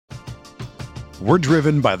We're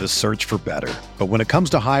driven by the search for better. But when it comes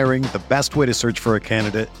to hiring, the best way to search for a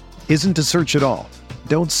candidate isn't to search at all.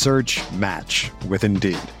 Don't search, match with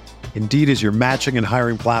Indeed. Indeed is your matching and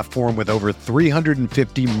hiring platform with over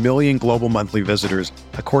 350 million global monthly visitors,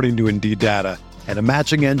 according to Indeed data, and a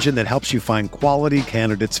matching engine that helps you find quality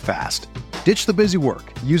candidates fast. Ditch the busy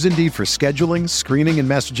work. Use Indeed for scheduling, screening, and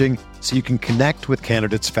messaging so you can connect with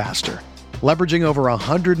candidates faster. Leveraging over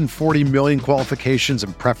 140 million qualifications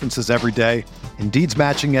and preferences every day, Indeed's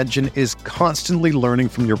matching engine is constantly learning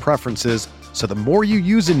from your preferences, so the more you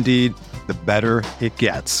use Indeed, the better it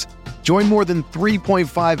gets. Join more than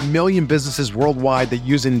 3.5 million businesses worldwide that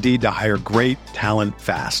use Indeed to hire great talent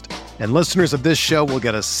fast. And listeners of this show will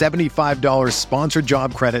get a $75 sponsored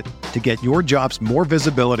job credit to get your jobs more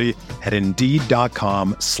visibility at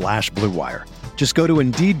Indeed.com/Blue Wire. Just go to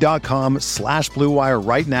Indeed.com/Blue Wire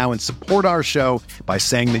right now and support our show by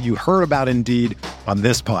saying that you heard about Indeed on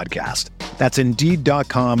this podcast. That's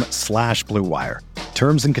Indeed.com/Blue Wire.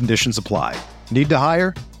 Terms and conditions apply. Need to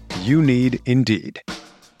hire? You need Indeed.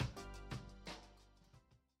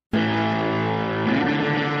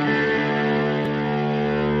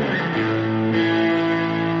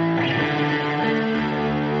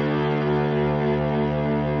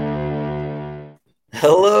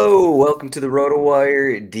 Hello, welcome to the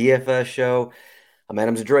RotoWire DFS show. I'm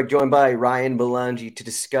Adam Zadroik, joined by Ryan Belangi to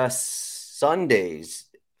discuss Sunday's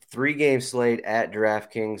three-game slate at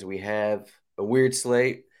DraftKings. We have a weird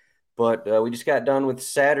slate, but we just got done with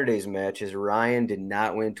Saturday's matches. Ryan did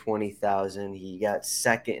not win $20,000. He got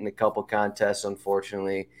second in a couple contests,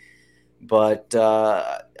 unfortunately. But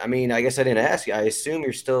I mean, I guess I didn't ask you. I assume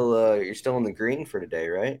you're still in the green for today,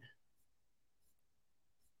 right?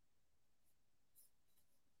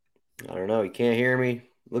 I don't know. You can't hear me.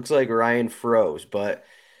 Looks like Ryan froze, but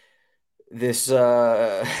this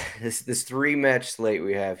this three-match slate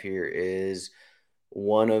we have here is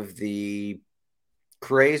one of the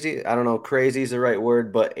crazy, I don't know, crazy is the right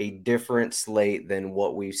word, but a different slate than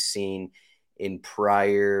what we've seen in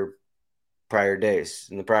prior days,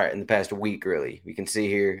 in the past week, really. We can see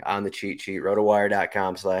here on the cheat sheet,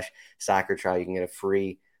 rotowire.com/soccer trial. You can get a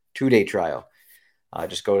free 2-day trial.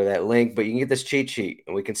 Just go to that link, but you can get this cheat sheet,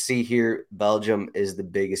 and we can see here Belgium is the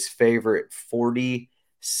biggest favorite, 47%.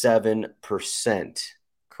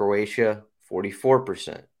 Croatia,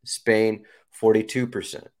 44%. Spain,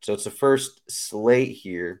 42%. So it's the first slate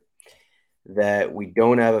here that we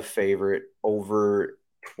don't have a favorite over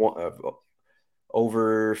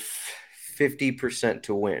 50%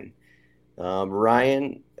 to win.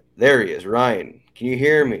 Ryan, there he is. Ryan, can you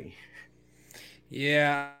hear me?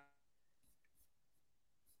 Yeah.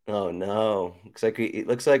 Oh no! It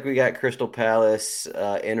looks like we got Crystal Palace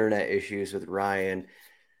internet issues with Ryan.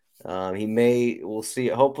 We'll see.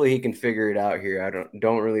 Hopefully he can figure it out here. I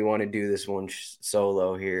don't really want to do this one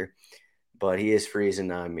solo here, but he is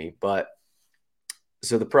freezing on me. But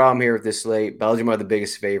so the problem here with this slate, Belgium are the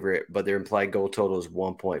biggest favorite, but their implied goal total is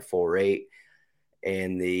 1.48,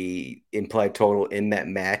 and the implied total in that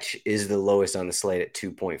match is the lowest on the slate at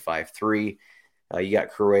 2.53. You got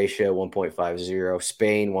Croatia 1.50,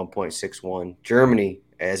 Spain 1.61, Germany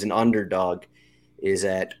as an underdog is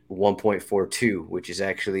at 1.42, which is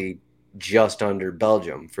actually just under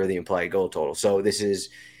Belgium for the implied goal total. So this is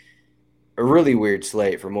a really weird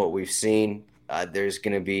slate from what we've seen. There's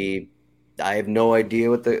going to be, I have no idea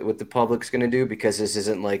what the public's going to do, because this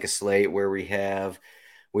isn't like a slate where we have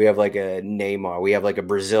like a Neymar, we have like a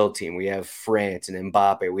Brazil team, we have France and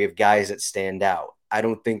Mbappe, we have guys that stand out. I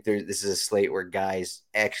don't think this is a slate where guys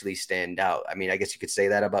actually stand out. I mean, I guess you could say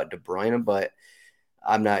that about De Bruyne, but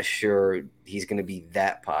I'm not sure he's going to be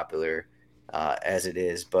that popular as it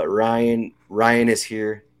is. But Ryan is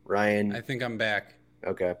here. Ryan, I think I'm back.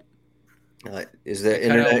 Okay. Is the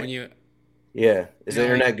internet? Yeah. Is the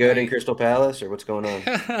internet good in Crystal Palace, or what's going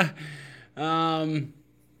on?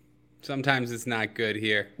 Sometimes it's not good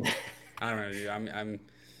here. I don't know, dude.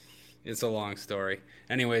 It's a long story.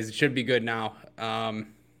 Anyways, it should be good now.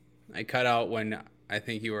 I cut out when I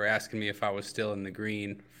think you were asking me if I was still in the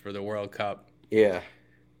green for the World Cup. Yeah.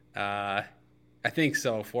 I think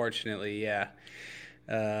so, fortunately, yeah.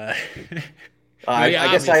 I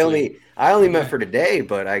guess I only meant for today,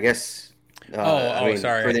 but I guess sorry.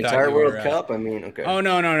 For the entire World Cup, I mean, okay. Oh,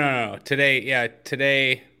 no.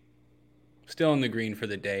 Today still in the green for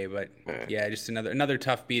the day, but right. Yeah, just another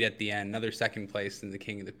tough beat at the end, another second place in the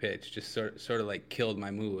King of the Pitch, just sort of like killed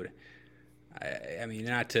my mood. I mean,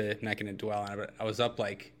 not going to dwell on it, but I was up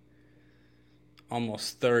like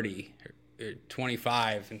almost 30 or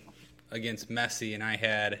 25 against Messi, and I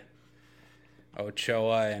had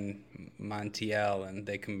Ochoa and Montiel, and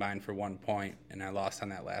they combined for 1 point, and I lost on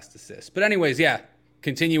that last assist. But anyways, yeah,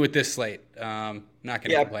 continue with this slate. Not going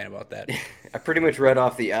to complain about that. I pretty much read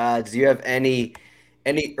off the odds. Do you have any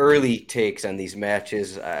early takes on these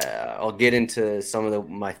matches? I'll get into some of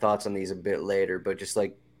my thoughts on these a bit later, but just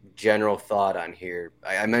like general thought on here.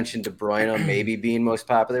 I mentioned De Bruyne maybe being most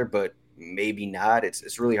popular, but maybe not.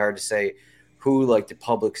 It's really hard to say who like the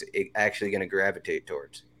public's actually going to gravitate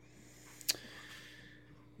towards.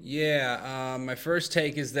 Yeah, my first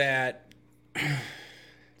take is that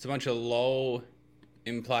it's a bunch of low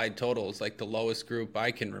implied totals, like the lowest group I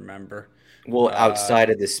can remember. Well, outside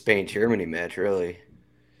of the Spain-Germany match, really,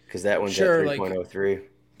 because that one's sure, at 3.03. Like,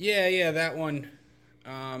 yeah, that one.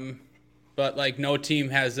 But like no team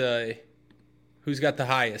has who's got the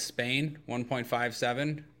highest? Spain,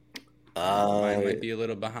 1.57. Mine might be a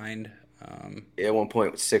little behind. Yeah,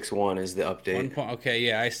 1.61 is the update. Okay,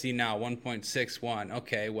 yeah, I see now, 1.61.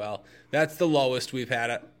 Okay, well, that's the lowest we've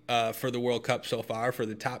had for the World Cup so far for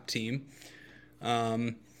the top team.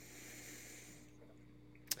 So,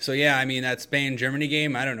 yeah, I mean, that Spain-Germany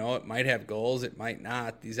game, I don't know. It might have goals. It might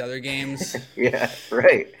not. These other games. Yeah,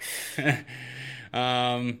 right.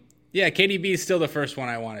 Yeah, KDB is still the first one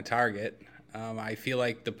I want to target. I feel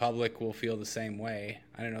like the public will feel the same way.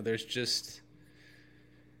 I don't know.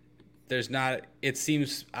 It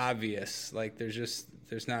seems obvious. Like,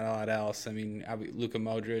 there's not a lot else. I mean, Luka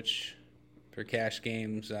Modric for cash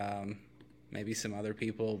games, maybe some other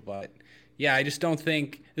people, but yeah, I just don't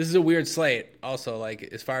think this is a weird slate. Also, like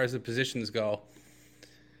as far as the positions go,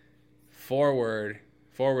 forward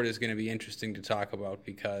is going to be interesting to talk about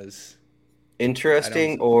because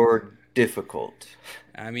interesting or difficult.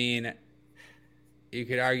 I mean, you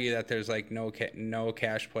could argue that there's like no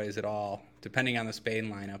cash plays at all, depending on the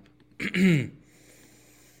Spain lineup.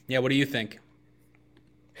 Yeah, what do you think?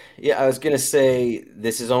 Yeah, I was gonna say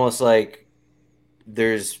this is almost like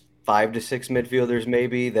there's 5 to 6 midfielders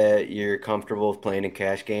maybe that you're comfortable with playing in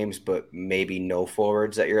cash games, but maybe no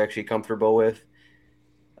forwards that you're actually comfortable with.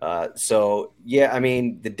 So yeah, I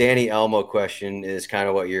mean the Dani Olmo question is kind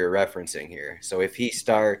of what you're referencing here. So if he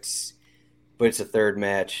starts, but it's a third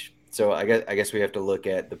match, so I guess we have to look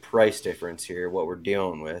at the price difference here, what we're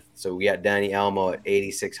dealing with. So we got Dani Olmo at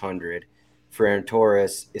 8,600, Ferran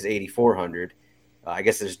Torres is 8,400. I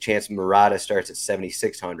guess there's a chance Morata starts at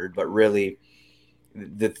 7,600, but really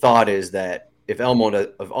the thought is that if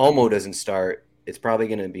Olmo doesn't start, it's probably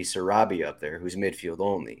going to be Sarabia up there, who's midfield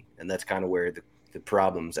only, and that's kind of where the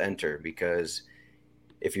problems enter, because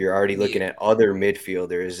if you're already looking at other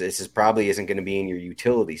midfielders, this probably isn't going to be in your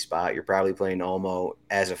utility spot. You're probably playing Olmo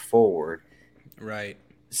as a forward. Right.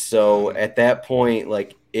 So at that point,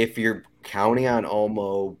 like if you're counting on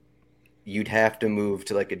Olmo, you'd have to move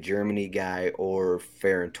to like a Germany guy or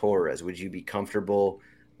Ferran Torres. Would you be comfortable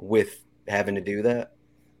with having to do that?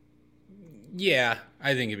 Yeah,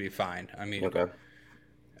 I think it'd be fine. I mean, okay.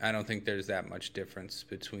 I don't think there's that much difference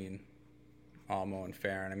between Olmo and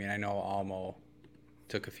Ferran. I mean, I know Olmo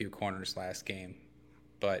took a few corners last game,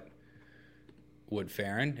 but would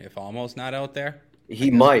Ferran, if Olmo's not out there?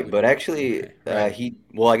 He might, but actually, okay. Right.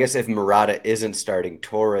 I guess if Morata isn't starting,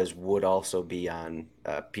 Torres would also be on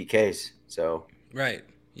PKs. So right,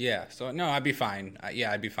 yeah. So no, I'd be fine.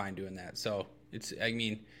 I'd be fine doing that. So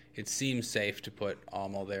it seems safe to put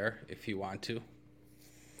Olmo there if you want to.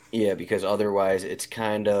 Yeah, because otherwise it's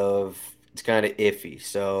kind of iffy.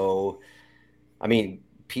 So, I mean,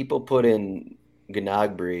 people put in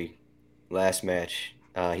Gnabry last match.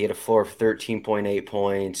 He had a floor of 13.8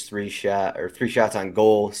 points, 3 shots on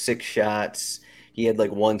goal, 6 shots. He had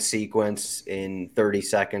like one sequence in 30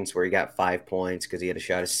 seconds where he got 5 points because he had a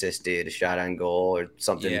shot assisted, a shot on goal, or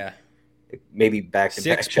something. Yeah. Maybe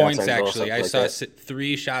back-to-back 6 points, shots on goal, actually. I like saw that.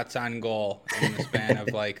 3 shots on goal in the span of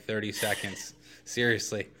like 30 seconds.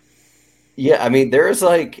 Seriously. Yeah, I mean, there was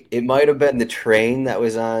like it might have been the train that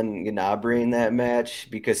was on Gnabry in that match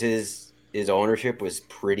because his ownership was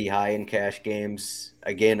pretty high in cash games.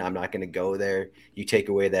 Again, I'm not going to go there. You take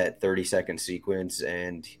away that 30-second sequence,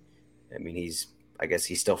 and I mean, I guess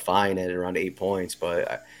he's still fine at around 8 points.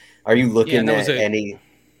 But are you looking at any?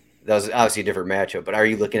 That was obviously a different matchup, but are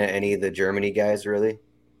you looking at any of the Germany guys really?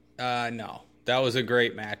 No, that was a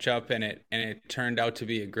great matchup, and it turned out to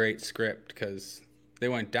be a great script because they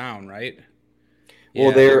went down, right?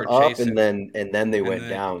 Well, they're up and then they went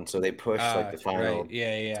down, so they pushed like the final right.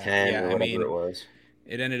 Yeah. 10 or whatever it was.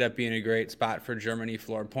 It ended up being a great spot for Germany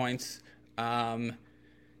floor points. No,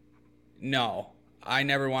 I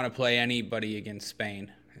never want to play anybody against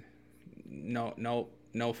Spain. No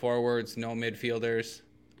forwards, no midfielders.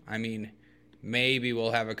 I mean, maybe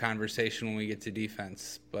we'll have a conversation when we get to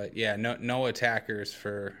defense. But yeah, no attackers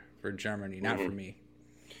for Germany, not for me.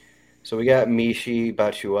 So we got Mishi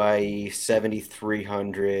Batshuayi,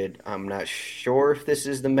 7,300. I'm not sure if this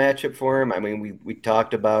is the matchup for him. I mean, we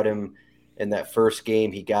talked about him in that first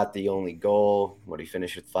game. He got the only goal. He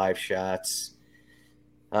finished with 5 shots.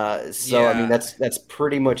 I mean, that's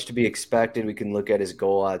pretty much to be expected. We can look at his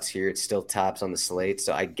goal odds here. It's still tops on the slate.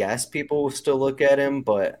 So I guess people will still look at him,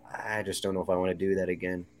 but I just don't know if I want to do that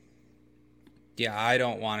again. Yeah, I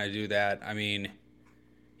don't want to do that. I mean,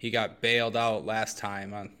 he got bailed out last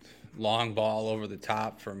time on long ball over the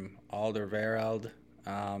top from Alderweireld.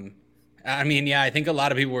 I mean, yeah, I think a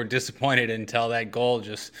lot of people were disappointed until that goal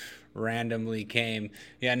just randomly came.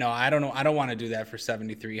 Yeah, no, I don't know. I don't want to do that for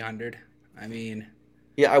 7,300. I mean,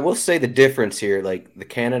 yeah, I will say the difference here, like the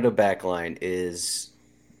Canada backline is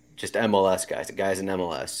just MLS guys in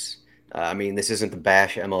MLS. I mean, this isn't the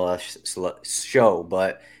Bash MLS show,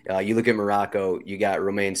 but you look at Morocco, you got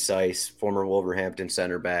Romain Saiss, former Wolverhampton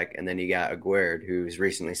center back, and then you got Aguerd, who's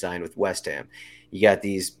recently signed with West Ham. You got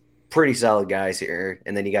these pretty solid guys here,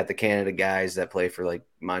 and then you got the Canada guys that play for like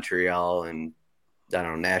Montreal and I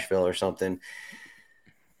don't know, Nashville or something.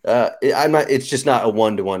 It's just not a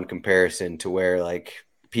 1-to-1 comparison to where like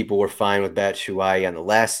people were fine with Batshuayi on the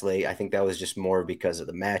last slate. I think that was just more because of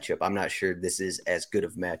the matchup. I'm not sure this is as good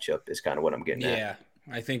of a matchup is kind of what I'm getting at. Yeah,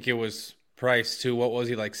 I think it was priced to, what was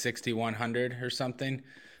he, like 6,100 or something?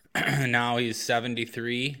 Now he's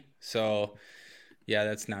 73. So yeah,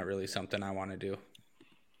 that's not really something I want to do.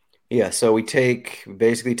 Yeah, so we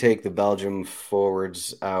basically take the Belgium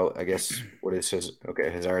forwards out. I guess what it says, okay,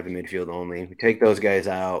 Hazard the midfield only. We take those guys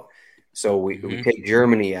out. So we take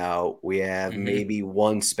Germany out. We have maybe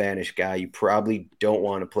one Spanish guy. You probably don't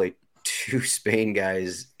want to play 2 Spain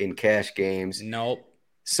guys in cash games. Nope.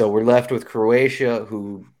 So we're left with Croatia,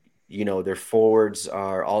 who, their forwards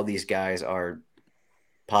are, all these guys are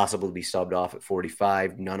possible to be subbed off at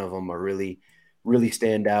 45. None of them are really, really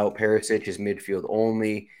stand out. Perisic is midfield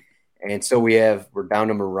only. And so we're down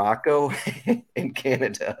to Morocco and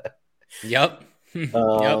Canada. Yep.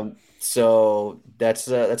 Yep. So that's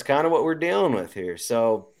kind of what we're dealing with here.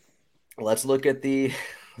 So let's look at the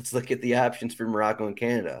options for Morocco and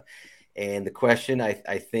Canada. And the question I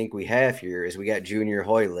think we have here is we got Junior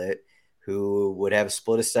Hoylett, who would have a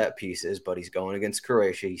split of set pieces, but he's going against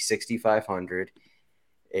Croatia. He's 6,500.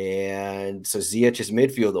 And so Ziyech is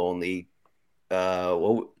midfield only.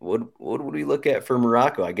 What would we look at for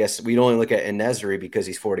Morocco? I guess we'd only look at En-Nesyri because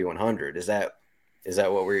he's 4,100. Is that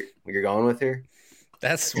what you're going with here?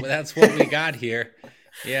 That's what we got here.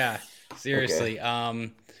 Yeah, seriously.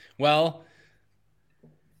 Okay. Well,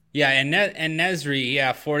 yeah, and En-Nesyri,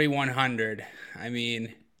 yeah, 4,100. I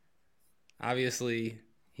mean, obviously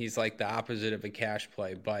he's like the opposite of a cash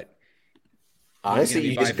play, but honestly,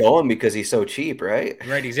 you just go him because he's so cheap, right?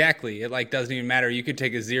 Right, exactly. It like doesn't even matter. You could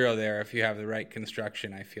take a 0 there if you have the right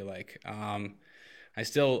construction, I feel like. I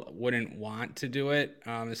still wouldn't want to do it.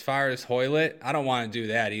 As far as Hoylett, I don't want to do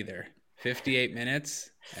that either. 58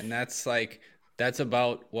 minutes, and that's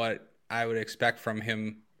about what I would expect from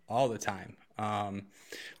him all the time.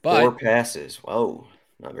 But 4 passes. Whoa,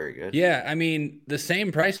 not very good. Yeah, I mean, the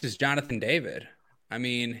same price as Jonathan David. I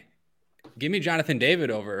mean, give me Jonathan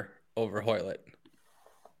David over Hoylett.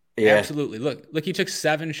 Yeah. Absolutely. Look, he took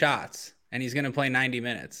 7 shots and he's going to play 90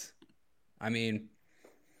 minutes. I mean,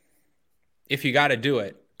 if you got to do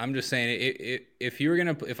it, I'm just saying if you were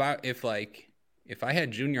going to, if I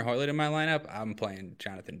had Junior Hoylett in my lineup, I'm playing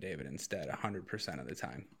Jonathan David instead 100% of the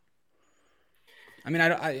time. I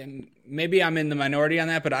mean, maybe I'm in the minority on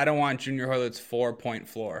that, but I don't want Junior Hoylett's 4-point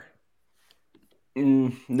floor.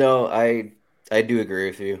 No, I do agree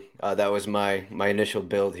with you. That was my initial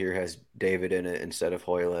build here has David in it instead of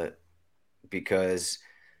Hoylett because,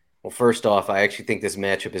 well, first off, I actually think this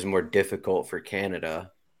matchup is more difficult for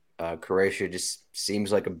Canada. Croatia just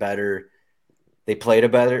seems like they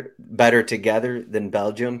played better together than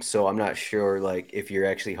Belgium. So I'm not sure like if you're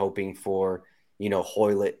actually hoping for,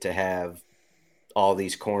 Hoylett to have all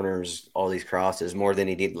these corners, all these crosses more than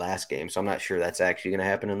he did last game. So I'm not sure that's actually going to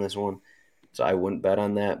happen in this one. So I wouldn't bet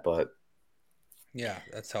on that, but yeah,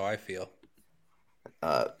 that's how I feel.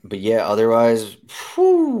 But yeah, otherwise,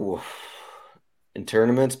 in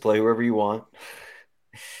tournaments, play wherever you want.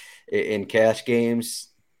 In cash games,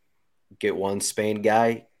 get one Spain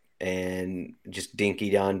guy and just dinky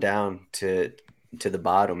down to the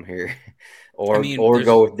bottom here, or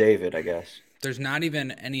go with David, I guess. There's not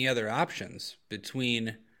even any other options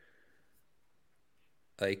between.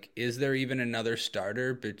 Like, is there even another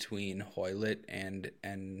starter between Hoylett and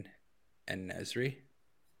En-Nesyri?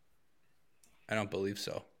 I don't believe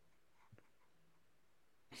so.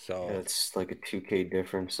 So it's like a 2K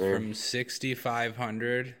difference there. from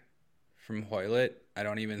 6,500 from Hoylett, I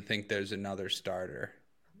don't even think there's another starter.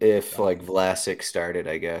 If like Um, Vlasic started,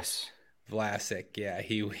 I guess. Vlasic, yeah,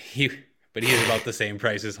 but he's about the same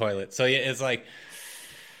price as Hoylett. So yeah, it's like,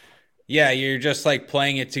 yeah, you're just like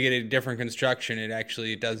playing it to get a different construction. It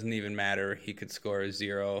actually doesn't even matter. He could score a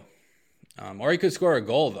zero, or he could score a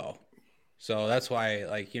goal though. So that's why,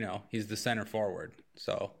 like, he's the center forward.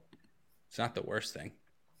 So it's not the worst thing.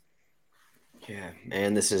 Yeah,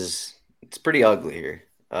 man, it's pretty ugly here.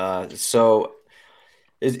 So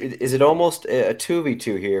is it almost a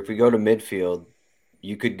 2v2 here? If we go to midfield,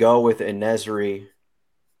 you could go with Enesri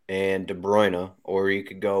and De Bruyne, or you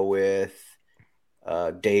could go with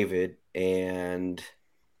David and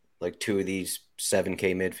like two of these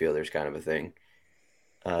 7K midfielders kind of a thing.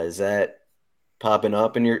 Is that popping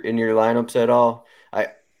up in your lineups at all?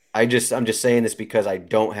 I'm just saying this because I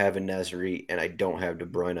don't have a Nesri and I don't have De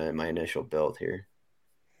Bruyne in my initial build here.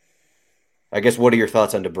 I guess what are your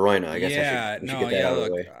thoughts on De Bruyne? I guess Yeah, we should no, get that yeah, out of the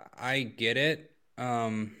look, way. I get it.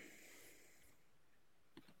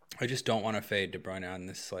 I just don't want to fade De Bruyne on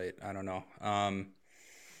this slate. I don't know.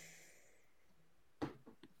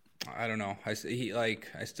 I don't know. I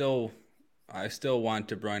still want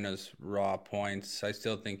De Bruyne's raw points. I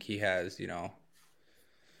still think he has,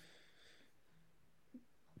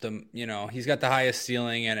 he's got the highest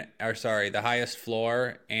ceiling the highest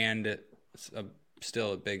floor and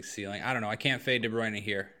still a big ceiling. I don't know. I can't fade De Bruyne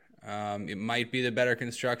here. It might be the better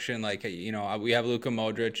construction. Like, we have Luka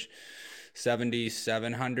Modric,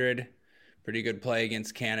 7,700, pretty good play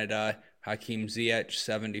against Canada. Hakim Ziyech,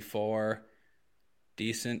 74,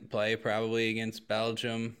 decent play probably against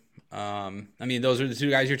Belgium. I mean, those are the two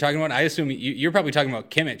guys you're talking about. I assume you're probably talking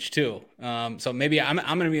about Kimmich too. So maybe I'm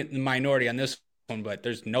going to be in the minority on this one, but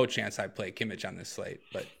there's no chance I play Kimmich on this slate.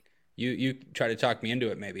 But you try to talk me into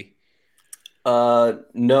it, maybe.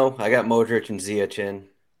 No, I got Modric and Ziyech in.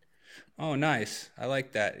 Oh, nice. I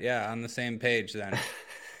like that. Yeah, on the same page then.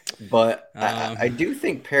 But I Um, do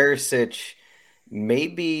think Perisic may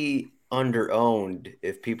be underowned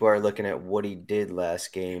if people are looking at what he did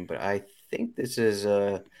last game. But I think this is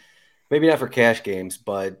maybe not for cash games,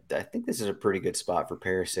 but I think this is a pretty good spot for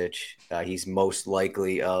Perisic. He's most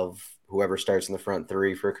likely of whoever starts in the front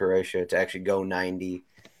three for Croatia to actually go 90.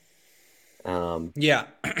 Um, yeah.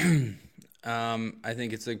 I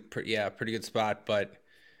think it's pretty good spot, but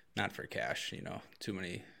not for cash. Too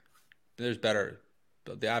many. There's better.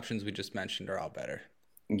 The options we just mentioned are all better.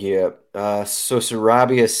 yeah. So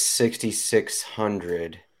Sarabia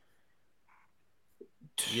 6,600.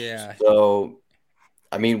 Yeah. So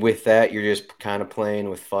I mean, with that, you're just kind of playing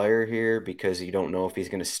with fire here because you don't know if he's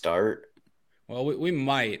going to start. Well, we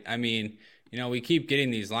might. I mean, we keep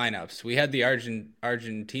getting these lineups. We had the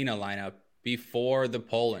Argentina lineup before the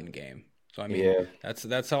Poland game. So I mean, Yeah.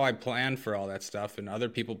 that's how I planned for all that stuff, and other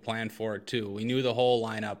people planned for it too. We knew the whole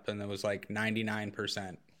lineup, and it was like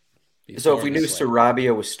 99% So if before we the knew slate.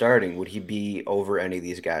 Sarabia was starting, would he be over any of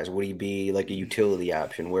these guys? Would he be like a utility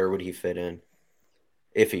option? Where would he fit in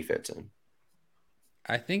if he fits in?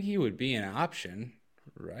 I think he would be an option,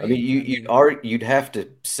 I mean, right? I mean, you'd have to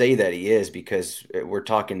say that he is because we're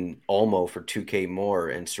talking Olmo for 2K more,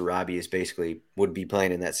 and Sarabia is basically would be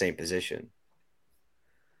playing in that same position.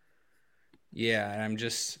 yeah. And I'm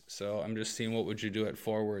just seeing what would you do at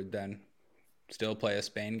forward then? Still play a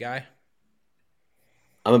Spain guy?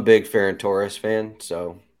 I'm a big Ferran Torres fan,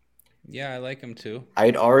 so Yeah, I like him too.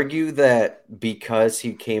 I'd argue that because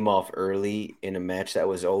he came off early in a match that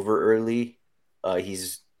was over early,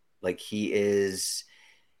 he's like he is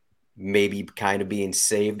maybe kind of being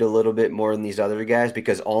saved a little bit more than these other guys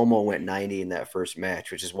because Almo went 90 in that first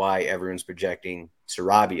match, which is why everyone's projecting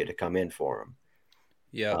Sarabia to come in for him.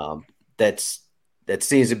 Yep. Um, that's that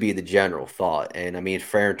seems to be the general thought. And I mean,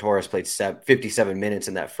 Ferran Torres played 57 minutes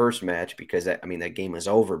in that first match because that game was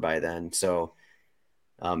over by then. So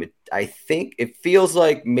I think it feels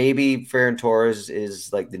like maybe Ferran Torres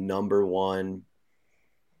is like the number one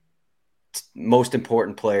most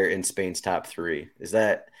important player in Spain's top three. Is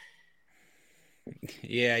that?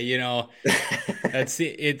 Yeah,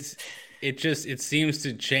 it seems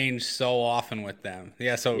to change so often with them.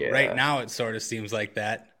 Yeah, so right Yeah. now it sort of seems like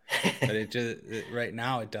that, but right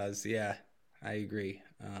now it does. Yeah, I agree.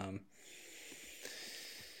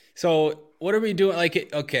 So what are we doing?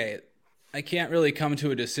 Okay, I can't really come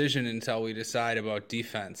to a decision until we decide about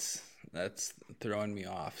defense. That's throwing me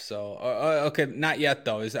off. So okay, not yet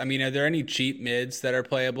though. Are there any cheap mids that are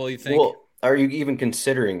playable? You think? Well, are you even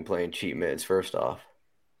considering playing cheap mids first off?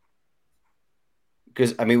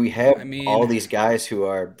 Because I mean, we have I all mean, these guys who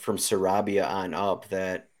are from Sarabia on up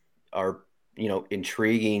that are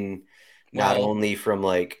intriguing, not only from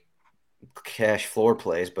like cash floor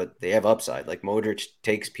plays, but they have upside. Like Modric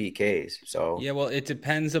takes PKs. So yeah, well, it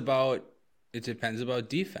depends about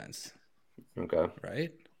defense. Okay.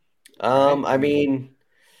 Right? I mean,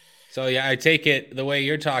 so yeah, I take it the way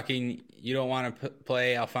you're talking, you don't want to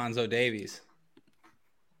play Alphonso Davies.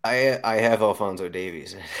 I have Alphonso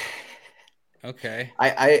Davies. Okay.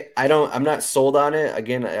 I'm not sold on it.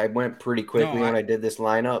 Again, I went pretty quickly when I did this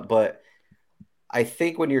lineup, but I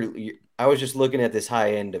think I was just looking at this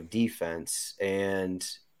high end of defense, and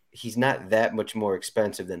he's not that much more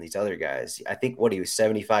expensive than these other guys. I think he was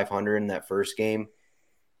 7,500 in that first game,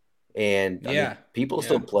 and I mean, people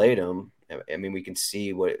still played him. I mean, we can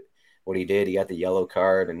see what he did. He got the yellow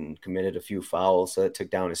card and committed a few fouls, so that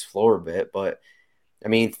took down his floor a bit. But I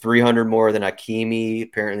mean, 300 more than Hakimi.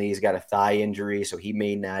 Apparently, he's got a thigh injury, so he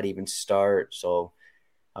may not even start. So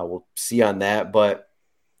we'll see on that. But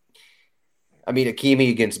I mean, Hakimi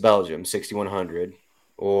against Belgium, 6,100,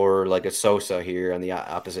 or like a Sosa here on the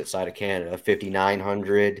opposite side of Canada,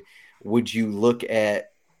 5,900. Would you look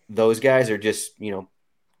at those guys, or just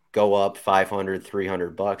go up 500,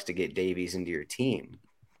 $300 to get Davies into your team?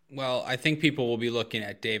 Well, I think people will be looking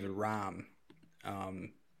at David Raum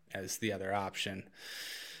as the other option.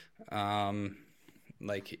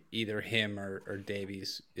 Like either him or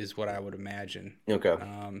Davies is what I would imagine. Okay.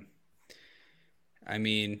 I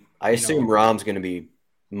mean, I assume Raum's going to be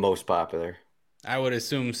most popular. I would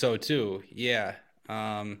assume so too. Yeah.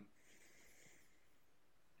 I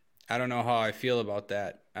don't know how I feel about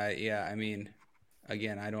that. I mean,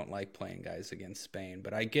 again, I don't like playing guys against Spain,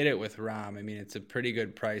 but I get it with Raum. I mean, it's a pretty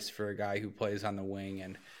good price for a guy who plays on the wing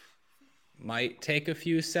and might take a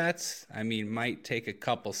few sets. I mean, might take a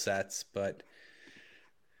couple sets, but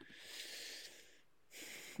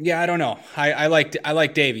yeah, I don't know. I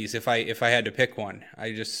like Davies if I had to pick one.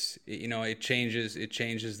 I just it changes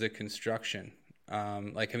the construction.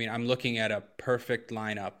 Like I mean, I'm looking at a perfect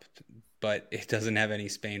lineup, but it doesn't have any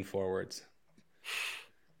Spain forwards.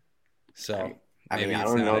 So I mean, I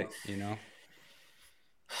don't know.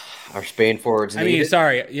 Are Spain forwards needed? I mean,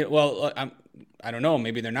 sorry. Well, I don't know.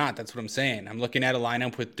 Maybe they're not. That's what I'm saying. I'm looking at a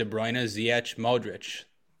lineup with De Bruyne, Ziyech, Modric.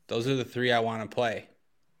 Those are the three I want to play.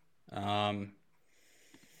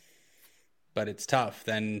 But it's tough.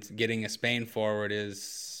 Then getting a Spain forward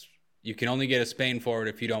you can only get a Spain forward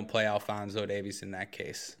if you don't play Alphonso Davies in that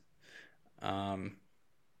case.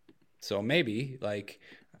 So maybe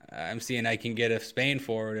I'm seeing I can get a Spain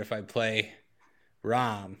forward if I play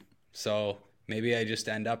Raum. So maybe I just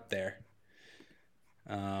end up there.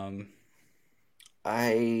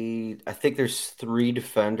 I think there's 3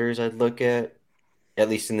 defenders I'd look at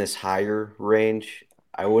least in this higher range.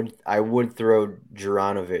 I would throw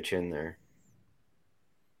Juranovic in there.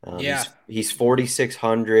 He's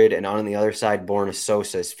 4,600, and on the other side, Borna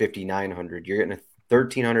Sosa is 5,900. You're getting a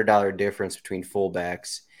 $1,300 difference between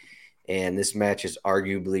fullbacks, and this match is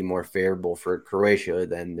arguably more favorable for Croatia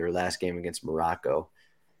than their last game against Morocco.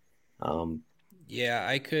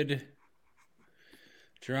 I could.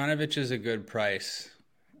 Juranovic is a good price.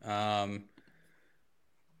 I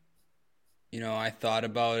thought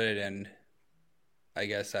about it, and I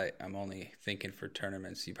guess I'm only thinking for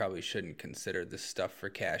tournaments. You probably shouldn't consider this stuff for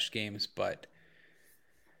cash games, but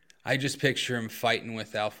I just picture him fighting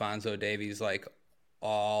with Alphonso Davies like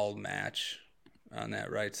all match on that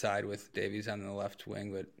right side with Davies on the left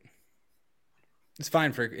wing. But it's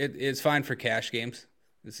fine for cash games.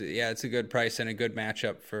 It's a good price and a good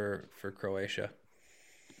matchup for Croatia.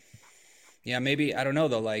 Yeah, maybe I don't know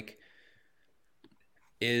though.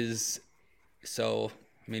 Is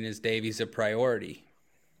Davies a priority?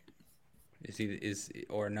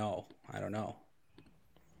 Or no? I don't know.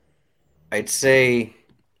 I'd say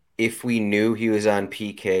if we knew he was on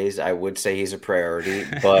PKs, I would say he's a priority.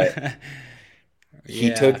 But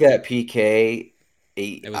he took that PK.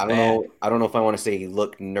 I don't know if I want to say he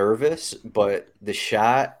looked nervous, but the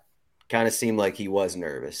shot kind of seemed like he was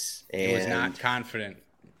nervous. And he was not confident.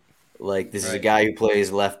 This is a guy who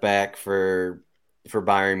plays left back for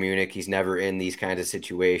Bayern Munich. He's never in these kinds of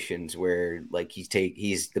situations where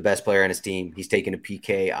he's the best player on his team. He's taking a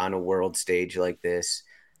PK on a world stage like this.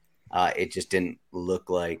 It just didn't look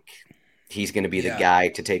like he's going to be the guy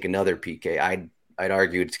to take another PK. I'd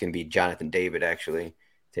argue it's going to be Jonathan David actually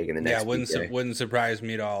taking the next. Yeah, wouldn't surprise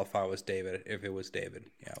me at all if it was David.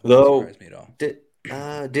 Yeah, wouldn't surprise me at all. Did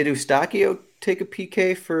Eustáquio take a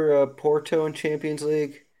PK for Porto in Champions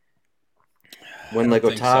League when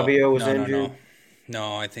Otavio was injured?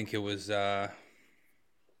 No, I think it was.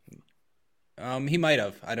 He might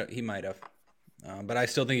have. He might have. But I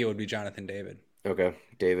still think it would be Jonathan David. Okay,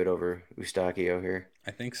 David over Eustáquio here.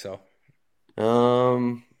 I think so.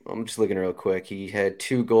 I'm just looking real quick. He had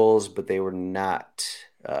 2 goals, but they were not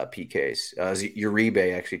PKs.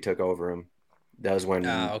 Uribe actually took over him. That was when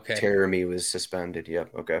Okay. Taremi was suspended.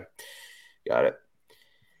 Yep. Okay. Got it.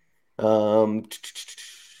 Um,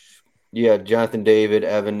 yeah, Jonathan David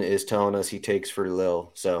Evan is telling us he takes for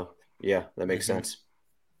Lil. So yeah, that makes sense.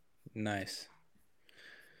 Nice.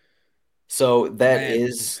 So Man,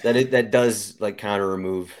 that does like kind of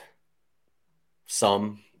remove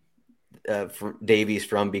some Davies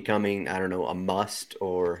from becoming, I don't know, a must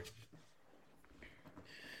or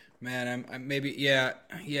I'm maybe yeah.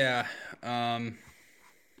 Um,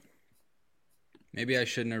 Maybe I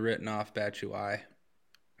shouldn't have written off Batshuayi.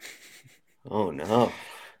 oh no.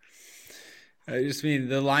 I just mean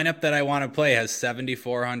the lineup that I want to play has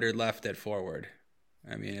 7,400 left at forward.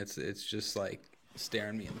 I mean, it's just like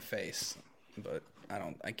staring me in the face, but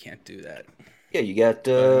I can't do that. Yeah, But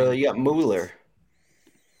I mean, you got Mueller.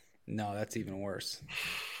 no, that's even worse.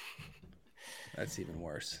 That's even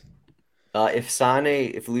worse. If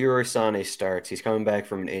Leroy Sané starts, he's coming back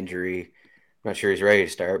from an injury. I'm not sure he's ready to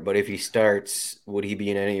start, but if he starts, would he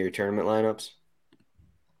be in any of your tournament lineups?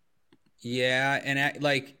 Yeah, and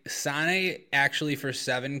like Sane actually for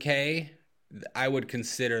 7K, I would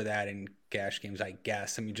consider that in cash games, I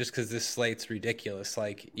guess. I mean, just because this slate's ridiculous,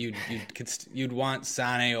 like you'd want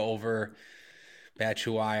Sane over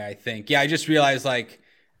Batshuayi, I think. Yeah, I just realized like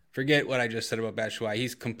forget what I just said about Batshuayi.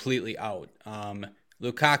 He's completely out.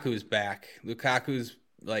 Lukaku's back. Lukaku's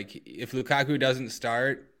like if Lukaku doesn't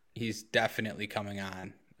start, he's definitely coming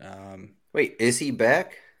on. Wait, is he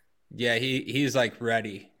back? Yeah, he's like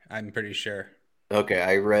ready. I'm pretty sure.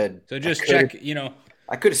 Okay, So just check.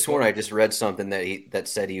 I could have sworn Go. I just read something that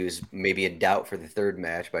said he was maybe a doubt for the third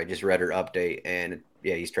match, but I just read her update and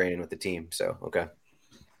yeah, he's training with the team. So okay.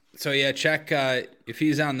 So yeah, check if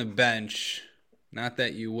he's on the bench. Not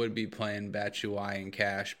that you would be playing Batshuayi in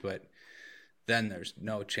cash, but then there's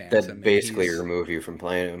no chance. I That mean, basically he's remove you from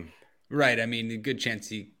playing him. right. I mean, a good chance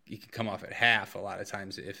he could come off at half a lot of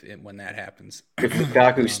times when that happens. If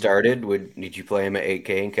Lukaku started, would you play him at 8K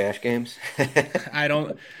in cash games? I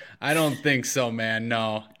don't I don't think so, man.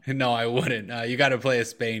 No, no, I wouldn't. You got to play a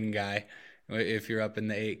Spain guy if you're up in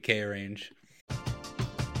the 8K range.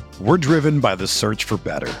 We're driven by the search for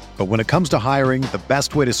better. But when it comes to hiring, the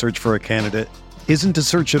best way to search for a candidate isn't to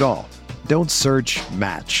search at all. Don't search,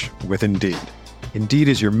 match with Indeed. Indeed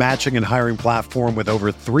is your matching and hiring platform with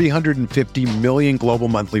over 350 million global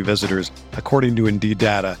monthly visitors, according to Indeed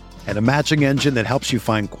data, and a matching engine that helps you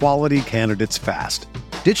find quality candidates fast.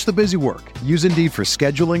 Ditch the busy work. Use Indeed for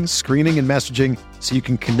scheduling, screening, and messaging so you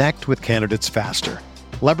can connect with candidates faster.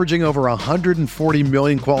 Leveraging over 140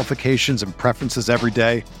 million qualifications and preferences every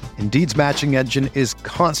day, Indeed's matching engine is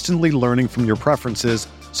constantly learning from your preferences,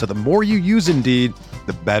 so the more you use Indeed,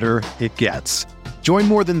 the better it gets. Join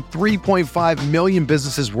more than 3.5 million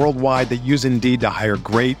businesses worldwide that use Indeed to hire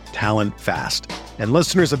great talent fast. And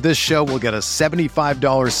listeners of this show will get a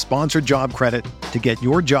 $75 sponsored job credit to get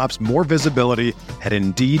your jobs more visibility at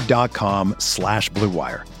Indeed.com/Blue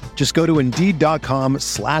Wire. Just go to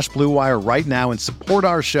Indeed.com/Blue Wire right now and support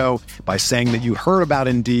our show by saying that you heard about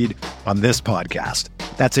Indeed on this podcast.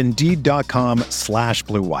 That's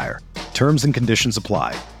Indeed.com/Blue Wire. Terms and conditions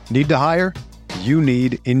apply. Need to hire? You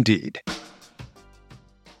need Indeed.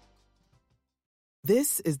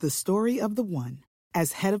 This is the story of the one.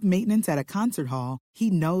 As head of maintenance at a concert hall,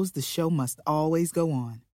 he knows the show must always go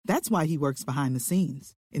on. That's why he works behind the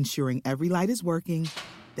scenes, ensuring every light is working,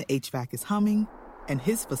 the HVAC is humming, and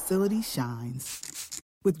his facility shines.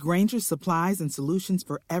 With Grainger's supplies and solutions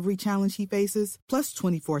for every challenge he faces, plus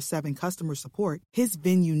 24/7 customer support, his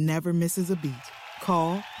venue never misses a beat.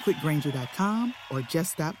 Call quickgrainger.com or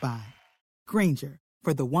just stop by. Grainger,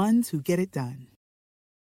 for the ones who get it done.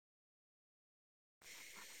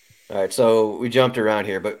 All right, so we jumped around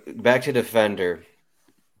here, but back to defender.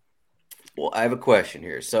 Well, I have a question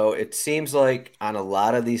here. So it seems like on a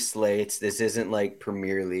lot of these slates, this isn't like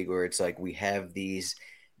Premier League where it's like we have these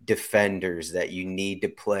defenders that you need to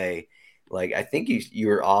play. Like I think you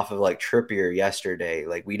were off of like Trippier yesterday.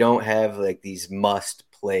 Like we don't have like these must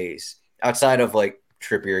plays outside of like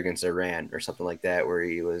Trippier against Iran or something like that where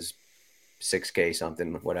he was 6K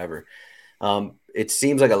something, whatever. It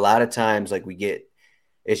seems like a lot of times like we get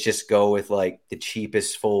it's just go with like the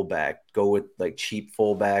cheapest fullback, go with like cheap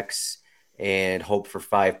fullbacks and hope for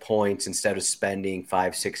 5 points instead of spending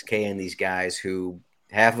 5-6K on these guys who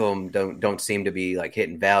half of them don't seem to be like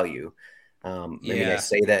hitting value. I mean, I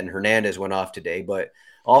say that and Hernandez went off today, but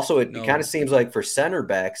also it kind of seems like for center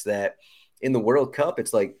backs that in the World Cup,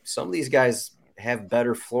 it's like some of these guys have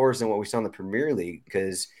better floors than what we saw in the Premier League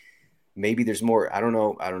because maybe there's more. I don't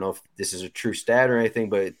know if this is a true stat or anything,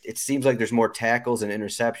 but it seems like there's more tackles and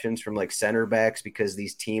interceptions from like center backs because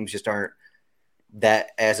these teams just aren't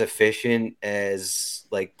that as efficient as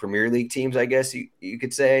like Premier League teams, I guess you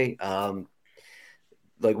could say.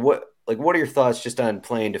 What are your thoughts just on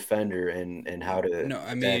playing defender and how to? No,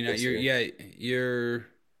 I mean you're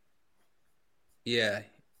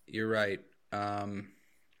right.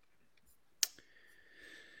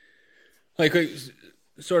 Like I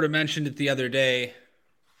sort of mentioned it the other day,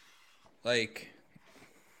 like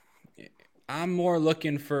I'm more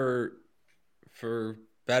looking for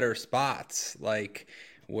better spots, like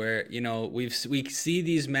where we see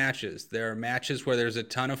these matches. There are matches where there's a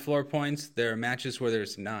ton of floor points. There are matches where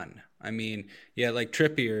there's none. I mean, yeah, like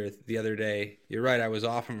Trippier the other day. You're right. I was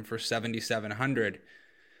off him for 7,700.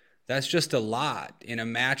 That's just a lot in a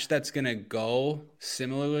match that's gonna go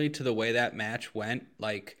similarly to the way that match went,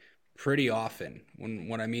 like pretty often.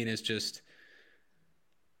 What I mean is just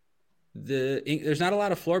there's not a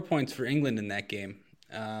lot of floor points for England in that game.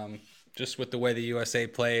 Just with the way the USA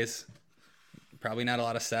plays, probably not a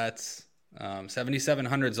lot of sets.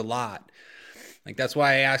 7,700 is a lot. Like that's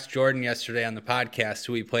why I asked Jordan yesterday on the podcast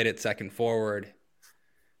who he played at second forward,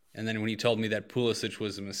 and then when he told me that Pulisic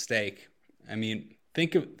was a mistake. I mean,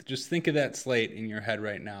 think of that slate in your head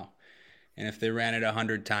right now, and if they ran it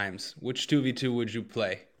 100 times, which 2v2 would you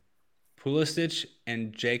play? Pulisic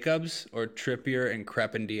and Jacobs or Trippier and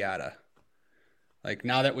Crepin Diatta? Like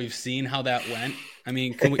now that we've seen how that went, I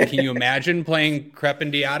mean, can you imagine playing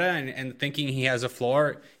Crepin Diatta and thinking he has a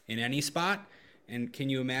floor in any spot? And can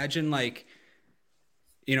you imagine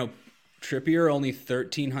Trippier only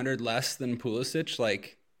 1,300 less than Pulisic?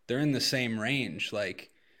 Like they're in the same range.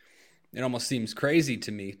 Like it almost seems crazy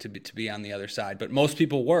to me to be on the other side, but most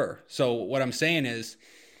people were. So what I'm saying is,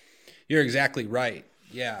 you're exactly right.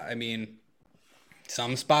 Yeah, I mean,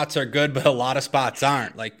 some spots are good, but a lot of spots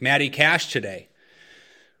aren't. Like Matty Cash today.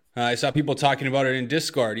 I saw people talking about it in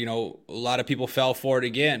Discord. A lot of people fell for it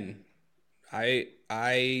again.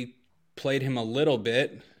 I played him a little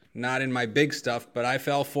bit, not in my big stuff, but I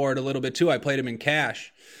fell for it a little bit too. I played him in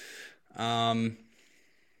cash. Poland's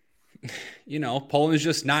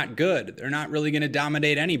just not good. They're not really going to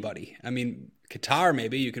dominate anybody. I mean, Qatar,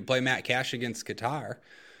 maybe you could play Matt Cash against Qatar.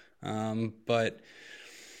 But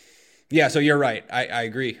yeah, so you're right. I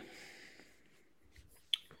agree.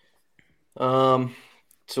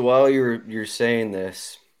 So while you're saying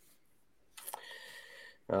this,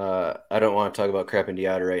 I don't want to talk about Crepin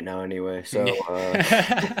Diatta right now anyway. So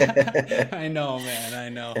I know, man. I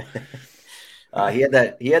know. He had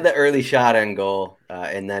that early shot on goal,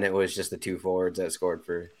 and then it was just the two forwards that scored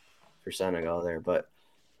for Senegal there. But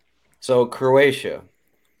so Croatia,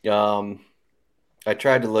 I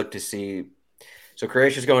tried to look to see. So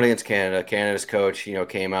Croatia's going against Canada. Canada's coach,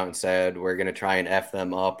 came out and said, we're going to try and F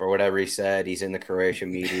them up or whatever he said. He's in the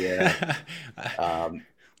Croatian media.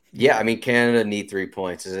 Yeah, I mean, Canada need 3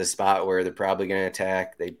 points. This is a spot where they're probably going to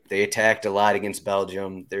attack. They attacked a lot against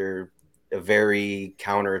Belgium. They're a very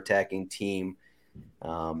counter-attacking team.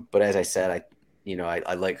 But as I said,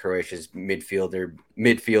 I like Croatia's midfield. They're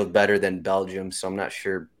midfield better than Belgium, so I'm not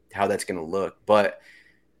sure how that's going to look. But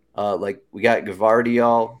we got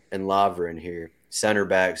Gvardiol and Lovren here, center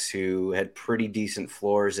backs who had pretty decent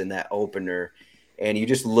floors in that opener. And you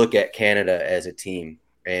just look at Canada as a team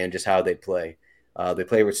and just how they play. They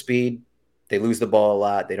play with speed. They lose the ball a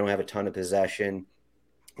lot. They don't have a ton of possession.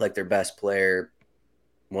 Like their best player,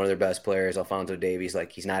 one of their best players, Alphonso Davies,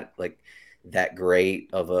 like he's not like that great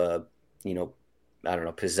of a,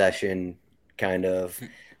 possession kind of.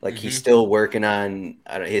 Like he's still working on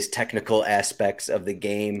his technical aspects of the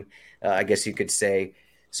game, I guess you could say.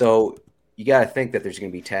 So you got to think that there's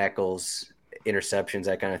going to be tackles, interceptions,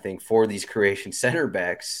 that kind of thing for these Croatian center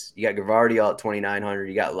backs. You got Gvardiol at 2,900.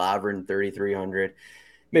 You got Lovren 3,300.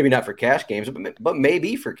 Maybe not for cash games, but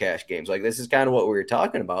maybe for cash games. Like this is kind of what we were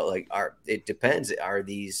talking about. Like it depends.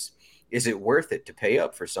 Is it worth it to pay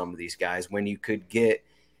up for some of these guys when you could get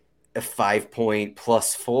a 5-point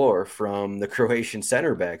plus floor from the Croatian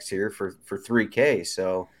center backs here for 3K.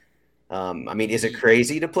 So, is it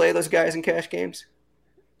crazy to play those guys in cash games?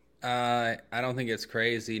 I don't think it's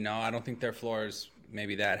crazy. No, I don't think their floor is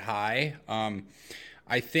maybe that high.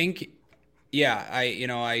 I think, yeah,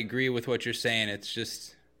 I agree with what you're saying. It's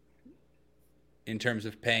just in terms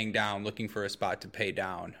of paying down, looking for a spot to pay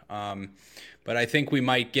down. But I think we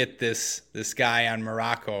might get this guy on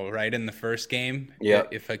Morocco, right, in the first game. Yeah.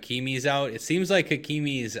 If Hakimi's out. It seems like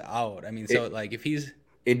Hakimi's out. I mean, if he's...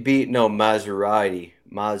 It'd be, Mazraoui,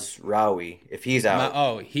 if he's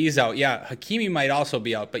out. He's out. Yeah, Hakimi might also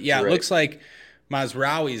be out. But, yeah, right. It looks like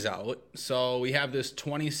Mazraoui's out. So we have this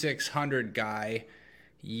 2,600 guy,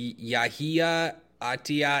 Yahia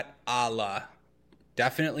Atiat Allah.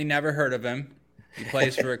 Definitely never heard of him. He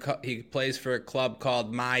plays for a club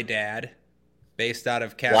called My Dad, based out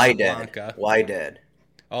of Casablanca. Wydad.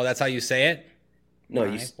 Oh, that's how you say it? No,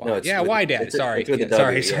 It's Wydad. Sorry.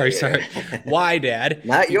 Sorry. Wydad.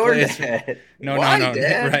 Not your dad. No.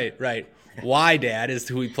 Right. Wydad is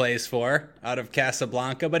who he plays for out of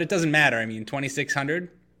Casablanca, but it doesn't matter. I mean, 2,600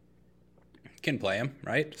 can play him,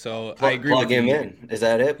 right? So I agree with you. Plug him in. Is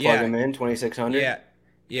that it? Plug Yeah. him in, 2,600?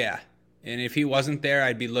 Yeah. And if he wasn't there,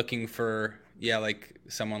 I'd be looking for, like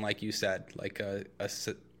someone like you said, like a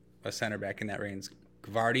center back in that range.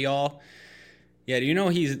 Gvardiol. Yeah, do you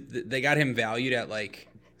know they got him valued at like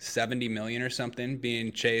 70 million or something,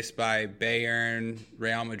 being chased by Bayern,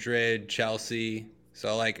 Real Madrid, Chelsea.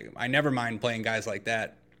 So like, I never mind playing guys like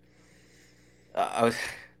that.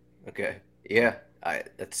 Okay. Yeah,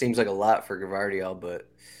 that seems like a lot for Gvardiol, but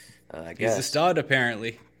I guess he's a stud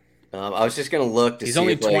apparently. I was just gonna look to see. He's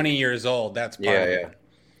only 20 years old. That's part of it.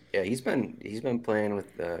 Yeah. He's been playing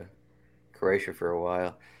with Croatia for a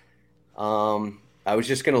while. I was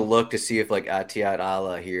just gonna look to see if like Atiat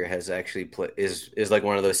Allah here has actually is like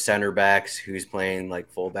one of those center backs who's playing like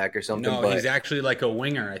fullback or something. No, he's actually like a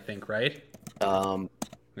winger, I think, right? Um,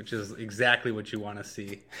 Which is exactly what you want to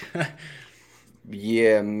see.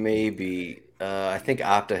 Yeah, maybe. I think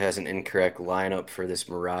Opta has an incorrect lineup for this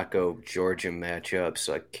Morocco-Georgia matchup,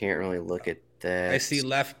 so I can't really look at that. I see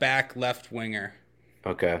left back, left winger.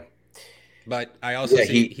 Okay. But I also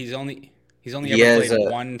see he's only ever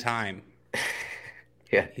played one time.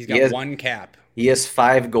 Yeah. He's got one cap. He has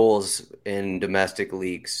 5 goals in domestic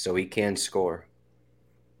leagues, so he can score.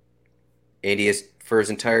 And he has, for his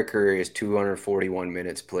entire career, he has 241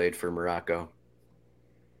 minutes played for Morocco.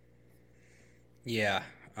 Yeah.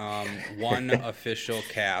 One official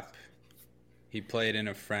cap. He played in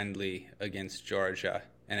a friendly against Georgia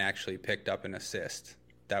and actually picked up an assist.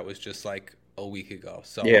 That was just like a week ago.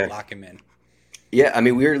 So lock him in. Yeah, I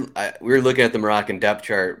mean, we were looking at the Moroccan depth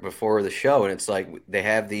chart before the show, and it's like they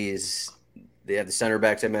have the center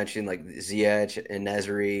backs I mentioned, like Ziyech and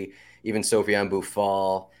Nezri, even Sofiane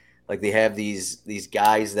Boufal. Like they have these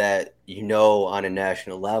guys that on a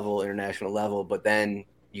national level, international level, but then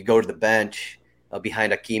you go to the bench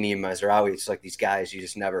behind Hakimi and Mazraoui. It's like these guys you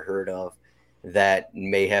just never heard of that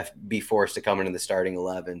may be forced to come into the starting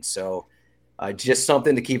 11. So just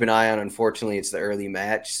something to keep an eye on. Unfortunately, it's the early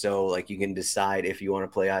match, so like you can decide if you want to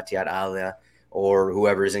play Atiat Allah or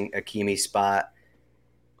whoever's in Hakimi's spot.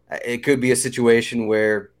 It could be a situation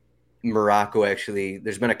where Morocco actually,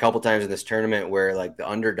 there's been a couple times in this tournament where like the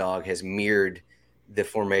underdog has mirrored the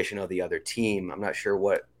formation of the other team. I'm not sure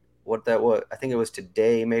what that was. I think it was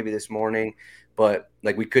today, maybe this morning, but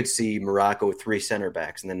like we could see Morocco with 3 center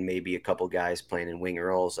backs and then maybe a couple guys playing in wing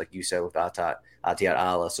roles, like you said with Atiat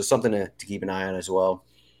Allah. So something to keep an eye on as well.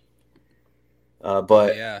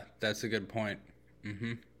 But yeah, that's a good point.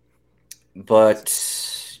 Mm-hmm.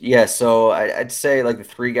 But yeah, so I'd say like the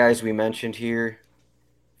 3 guys we mentioned here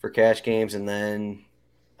for cash games, and then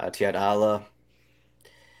Atiat Allah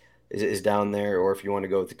is down there, or if you want to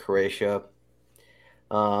go with the Croatia.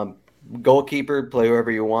 Goalkeeper, play whoever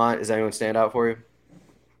you want. Does anyone stand out for you?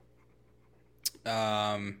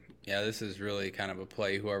 Yeah, this is really kind of a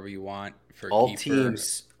play whoever you want for all keeper.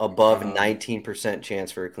 Teams above 19%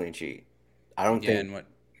 chance for a clean sheet. I don't think.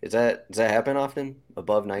 Does that happen often?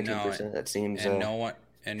 Above 19%? No, that seems. And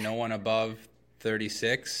no one above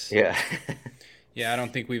 36. Yeah. Yeah, I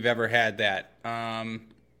don't think we've ever had that.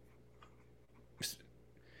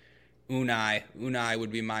 Unai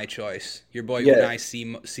would be my choice. Your boy Unai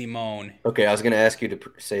Simone. Okay, I was going to ask you to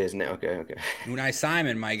say his name. Okay. Unai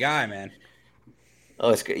Simon, my guy, man. Oh,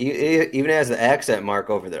 it's good. He even has the accent mark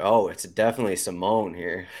over there. Oh, it's definitely Simone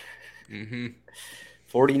here. Mm-hmm.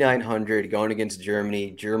 4,900 going against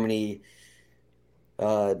Germany. Germany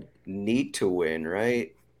need to win,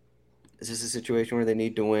 right? Is this a situation where they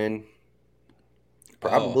need to win?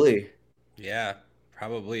 Probably. Yeah,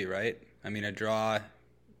 probably, right? I mean, a draw,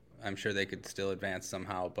 I'm sure they could still advance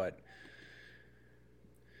somehow, but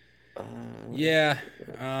yeah.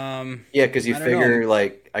 Because you figure,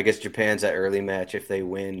 like, I guess Japan's that early match. If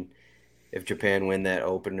Japan win that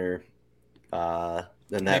opener, then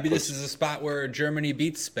that maybe this is a spot where Germany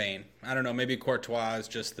beats Spain. I don't know. Maybe Courtois is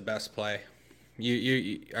just the best play.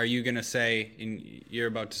 Are you gonna say? You're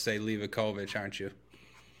about to say Livakovic, aren't you?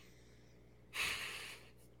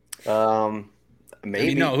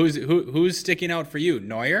 Maybe. No. Who's sticking out for you?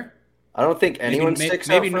 Neuer? I don't think anyone sticks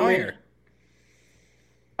out for Neuer. Me.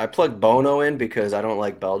 I plugged Bono in because I don't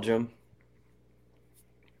like Belgium.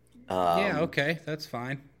 Yeah, okay, that's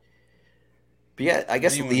fine. But yeah, I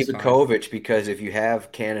guess Anyone's fine. Livakovic, because if you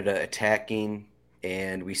have Canada attacking,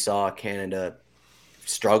 and we saw Canada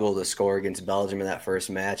struggle to score against Belgium in that first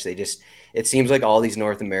match, it seems like all these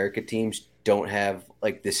North America teams don't have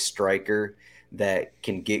like this striker that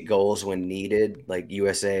can get goals when needed, like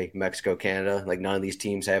USA, Mexico, Canada. Like none of these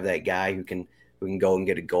teams have that guy who can go and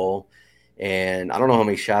get a goal. And I don't know how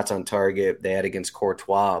many shots on target they had against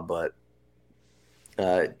Courtois, but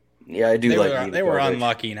uh, yeah, I do like They were Livakovic.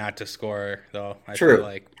 unlucky not to score though. I feel True,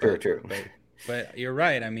 like, true. but you're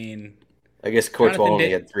right. I mean, I guess Courtois Jonathan only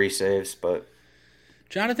da- had 3 saves, but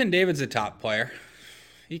Jonathan David's a top player.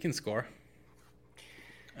 He can score.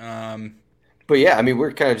 Um, yeah, I mean,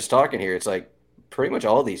 we're kind of just talking here. It's like pretty much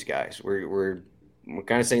all these guys. We're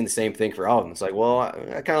kind of saying the same thing for all of them. It's like, well, I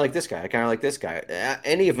kind of like this guy. I kind of like this guy.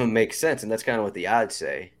 Any of them makes sense, and that's kind of what the odds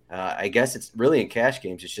say. I guess it's really in cash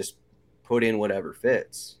games. It's just put in whatever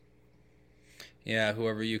fits. yeah,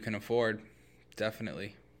 whoever you can afford,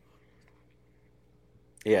 definitely.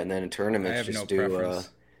 Yeah, and then in I tournaments, have no preference.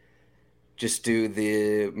 just do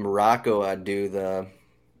the Morocco. I'd do the.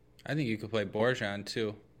 I think you could play Borjan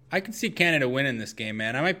too. I could see Canada winning this game,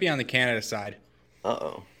 man. I might be on the Canada side.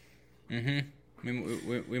 Uh-oh.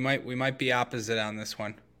 We might be opposite on this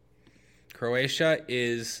one. Croatia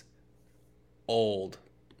is old.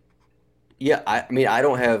 Yeah, I mean, I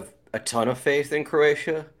don't have a ton of faith in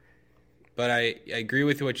Croatia, But I agree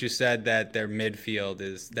with what you said that their midfield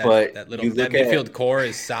is but that midfield core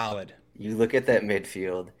is solid. you look at that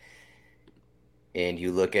midfield, and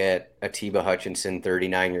you look at Atiba Hutchinson,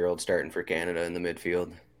 39-year-old starting for Canada in the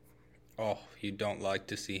midfield. Oh, you don't like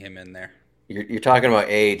to see him in there. You're talking about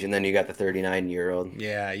age, and then you got the 39-year-old.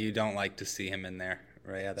 Yeah, you don't like to see him in there.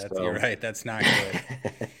 Right? Yeah, you're So, right. That's not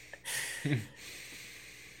good.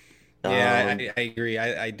 Yeah, I agree.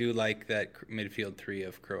 I do like that midfield three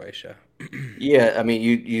of Croatia. yeah, I mean,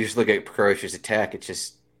 you just look at Croatia's attack. It's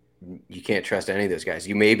just you can't trust any of those guys.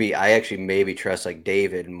 I actually maybe trust like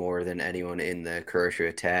David more than anyone in the Croatia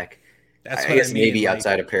attack. That's I what I guess mean. maybe Like,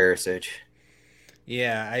 outside of Perisic.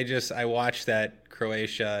 yeah, I watched that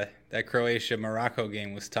Croatia Morocco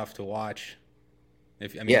game was tough to watch.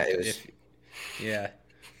 Yeah, it was. Yeah.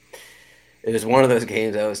 It was one of those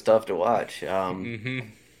games that was tough to watch. Mm-hmm.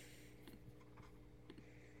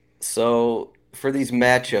 So for these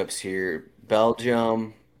matchups here,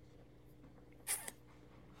 Belgium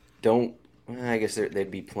don't. I guess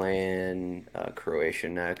they'd be playing Croatia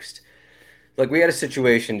next. Like we had a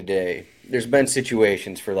situation today. There's been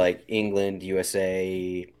situations for like England,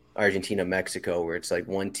 USA, Argentina, Mexico, where it's like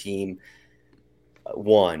one team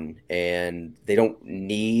won, and they don't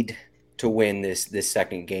need to win this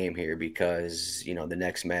second game here because the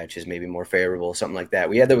next match is maybe more favorable, something like that.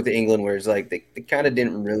 We had that with England, where it's like they kind of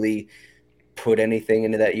didn't really put anything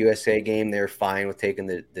into that USA game. They're fine with taking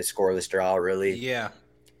the scoreless draw, really. Yeah.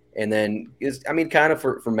 And then, kind of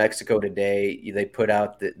for Mexico today, they put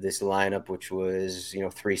out this lineup, which was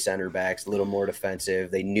 3 center backs, a little more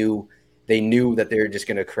defensive. They knew that they were just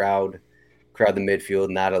going to crowd the midfield,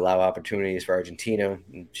 not allow opportunities for Argentina.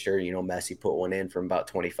 I'm sure Messi put one in from about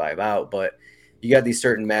 25 out, but you got these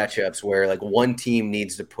certain matchups where like one team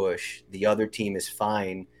needs to push, the other team is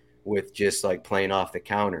fine with just like playing off the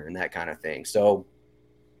counter and that kind of thing. So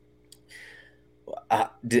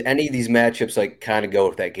did any of these matchups like kind of go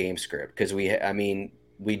with that game script? Because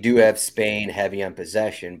we do have Spain heavy on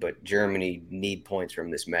possession, but Germany need points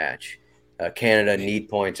from this match. Canada need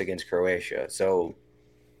points against Croatia. So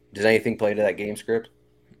does anything play to that game script?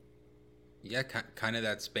 Yeah, kind of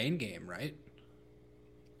that Spain game, right?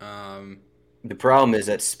 The problem is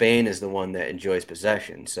that Spain is the one that enjoys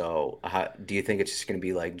possession. So do you think it's just going to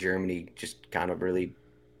be like Germany just kind of really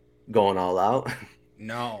going all out?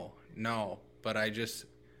 No. But I just,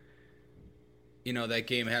 that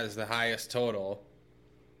game has the highest total.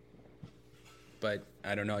 But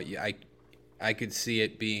I don't know. I could see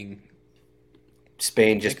it being.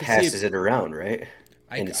 Spain just passes it around, right?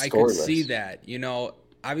 I could see that.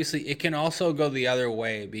 Obviously, it can also go the other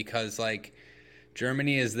way because, like,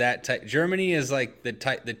 Germany is that type. Germany is like the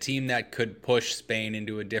team that could push Spain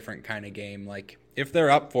into a different kind of game. Like, if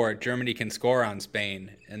they're up for it, Germany can score on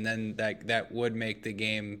Spain, and then that would make the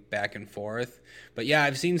game back and forth. But yeah,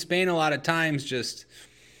 I've seen Spain a lot of times just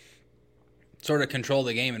sort of control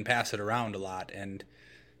the game and pass it around a lot, and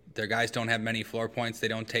their guys don't have many floor points. They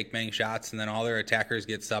don't take many shots, and then all their attackers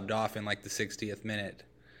get subbed off in like the 60th minute.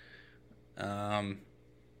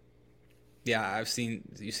 Yeah,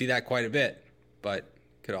 you see that quite a bit, but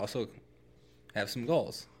could also have some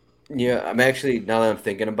goals. Yeah, I'm actually, now that I'm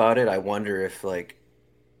thinking about it, I wonder if, like,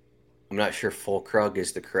 I'm not sure Fulkrug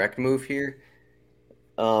is the correct move here.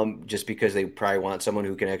 just because they probably want someone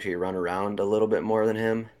who can actually run around a little bit more than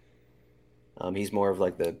him. He's more of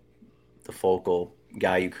like the focal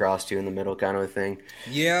guy you cross to in the middle kind of a thing.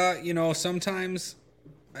 Yeah, sometimes,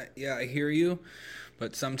 yeah, I hear you,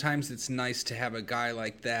 but sometimes it's nice to have a guy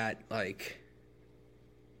like that, like,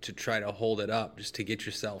 to try to hold it up, just to get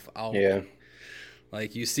yourself out. Yeah.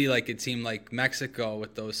 Like, you see, like, a team like Mexico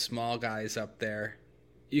with those small guys up there,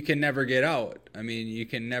 you can never get out. I mean, you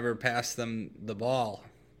can never pass them the ball.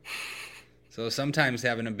 So sometimes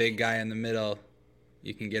having a big guy in the middle,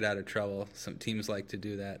 you can get out of trouble. Some teams like to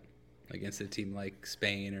do that against a team like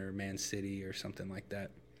Spain or Man City or something like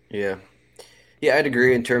that. Yeah. Yeah, I'd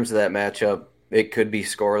agree in terms of that matchup. It could be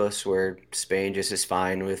scoreless where Spain just is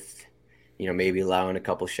fine with, maybe allowing a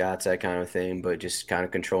couple shots, that kind of thing, but just kind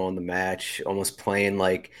of controlling the match, almost playing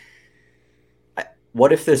like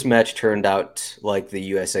what if this match turned out like the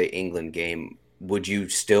USA-England game? Would you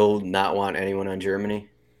still not want anyone on Germany?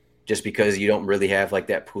 Just because you don't really have like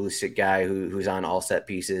that Pulisic guy who's on all set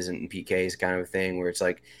pieces and PKs kind of a thing where it's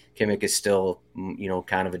like Kimmich is still,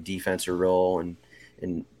 kind of a defensive role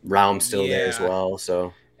and Raum's still there as well.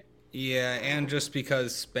 So yeah, and just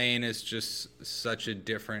because Spain is just such a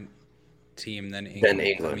different team than England.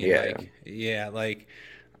 I mean, like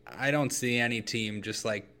I don't see any team just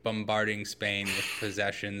like bombarding Spain with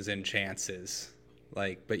possessions and chances.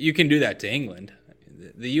 Like, but you can do that to England.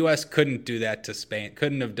 The U.S. couldn't do that to Spain.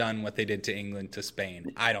 Couldn't have done what they did to England to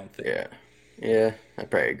Spain. I don't think. Yeah, I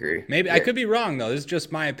probably agree. Maybe I could be wrong though. This is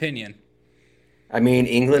just my opinion. I mean,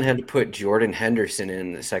 England had to put Jordan Henderson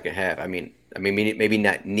in the second half. I mean, maybe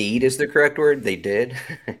not need is the correct word. They did,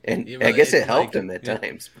 and I guess it helped them at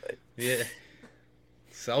times. But yeah,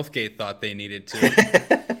 Southgate thought they needed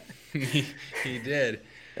to. he did.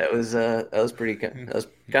 That was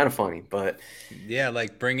kind of funny, but yeah,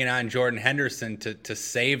 like bringing on Jordan Henderson to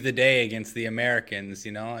save the day against the Americans.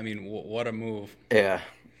 I mean, what a move. Yeah.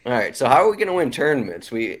 All right. So how are we going to win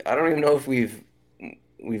tournaments? I don't even know if we've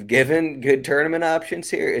given good tournament options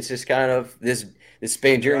here. It's just kind of this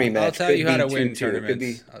Spain Germany match. I'll tell you how to win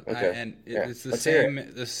tournaments. Okay. It's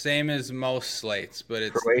the same as most slates, but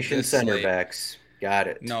it's Croatian center backs. Got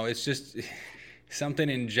it. No, it's just something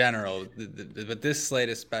in general, but this slate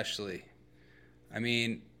especially. I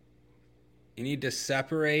mean, you need to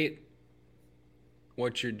separate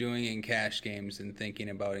what you're doing in cash games and thinking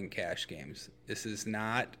about in cash games. This is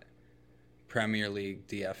not Premier League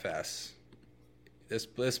DFS. This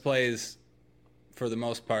plays, for the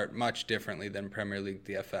most part, much differently than Premier League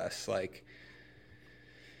DFS. Like,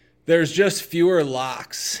 there's just fewer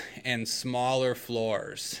locks and smaller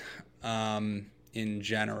floors. In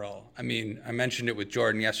general. I mean, I mentioned it with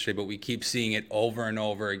Jordan yesterday, but we keep seeing it over and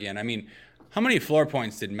over again. I mean, how many floor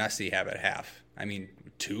points did Messi have at half? I mean,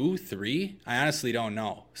 2, 3? I honestly don't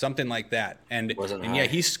know. Something like that. And yeah,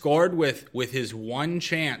 he scored with his one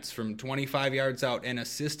chance from 25 yards out and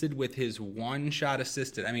assisted with his one shot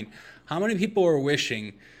assisted. I mean, how many people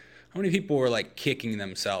were like kicking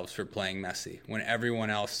themselves for playing Messi when everyone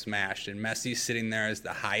else smashed? And Messi's sitting there as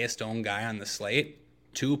the highest owned guy on the slate,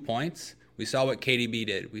 2 points. We saw what KDB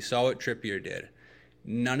did. We saw what Trippier did.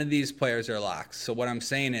 None of these players are locks. So what I'm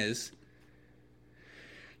saying is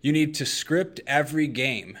you need to script every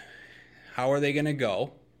game. How are they going to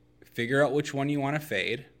go? Figure out which one you want to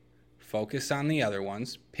fade. Focus on the other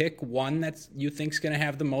ones. Pick one that you think's going to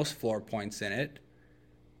have the most floor points in it.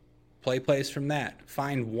 Play plays from that.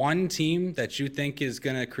 Find one team that you think is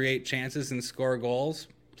going to create chances and score goals.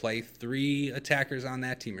 Play 3 attackers on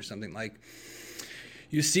that team or something. Like,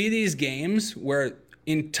 you see these games where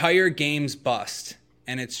entire games bust,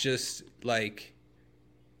 and it's just like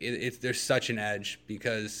there's such an edge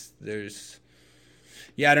because I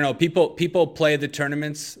don't know. People play the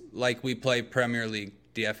tournaments like we play Premier League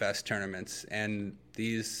DFS tournaments, and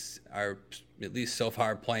these are, at least so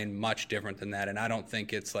far, playing much different than that. And I don't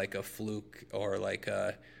think it's like a fluke or like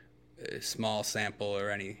a small sample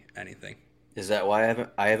or anything. Is that why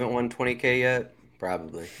I haven't won 20K yet?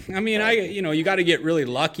 Probably. I mean, you got to get really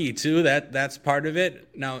lucky too. That's part of it.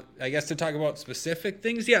 Now, I guess to talk about specific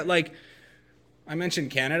things, yeah, like I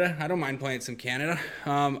mentioned Canada. I don't mind playing some Canada,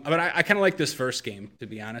 but I kind of like this first game, to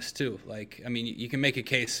be honest, too. Like, I mean, you can make a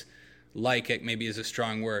case. Like it maybe is a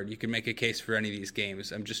strong word. You can make a case for any of these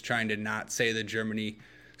games. I'm just trying to not say the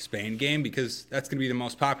Germany-Spain game because that's going to be the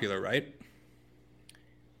most popular, right?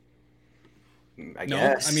 I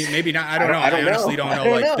guess. I mean, maybe not. I don't know. I honestly don't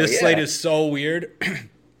know. This slate is so weird.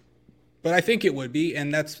 But I think it would be,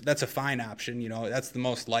 and that's a fine option. That's the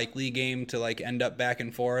most likely game to like end up back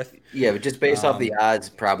and forth. Yeah, but just based off the odds,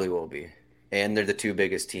 probably will be. And they're the 2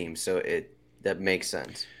 biggest teams, so that makes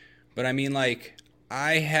sense. But I mean, like,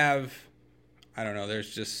 I have I don't know.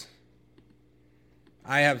 There's just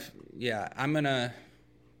I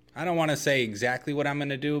don't want to say exactly what I'm going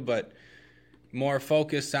to do, but more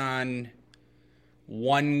focus on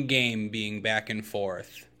one game being back and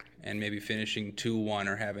forth and maybe finishing 2-1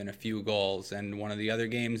 or having a few goals. And one of the other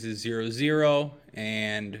games is 0-0.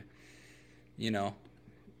 And,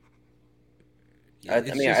 I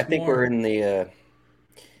think we're in the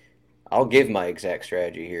I'll give my exact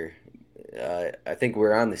strategy here. I think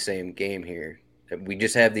we're on the same game here. We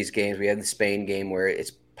just have these games. We have the Spain game where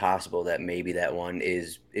it's possible that maybe that one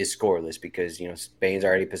is scoreless because Spain's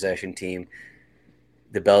already a possession team.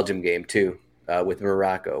 The Belgium game too, with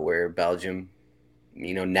Morocco, where Belgium,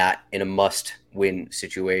 not in a must-win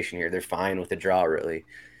situation here. They're fine with a draw, really.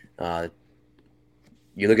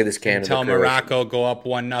 You look at this Canada. Until Morocco go up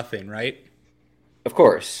 1-0, right? Of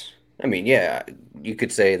course. I mean, yeah, you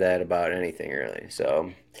could say that about anything, really.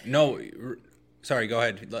 So no. Sorry, go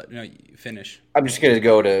ahead. No, finish. I'm just going to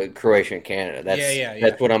go to Croatia and Canada.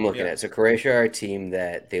 That's what I'm looking at. So Croatia are a team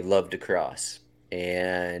that they love to cross.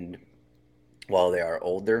 And while they are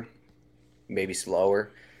older, maybe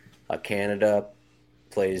slower, Canada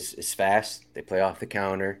is fast. They play off the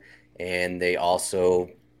counter. And they also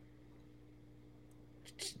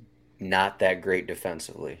not that great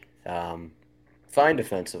defensively. Fine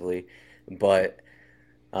defensively, but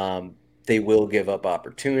they will give up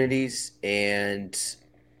opportunities, and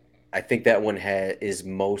I think that one is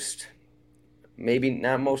maybe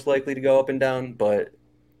not most likely to go up and down, but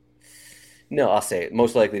no, I'll say it,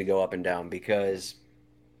 most likely to go up and down because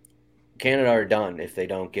Canada are done if they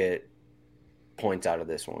don't get points out of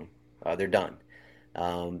this one. They're done.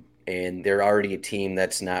 And they're already a team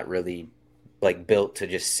that's not really built to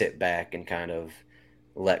just sit back and kind of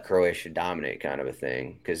let Croatia dominate kind of a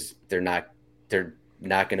thing because they're not going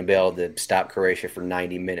to be able to stop Croatia for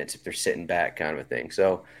 90 minutes if they're sitting back kind of a thing.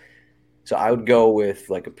 So I would go with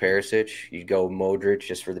a Perisic. You'd go Modric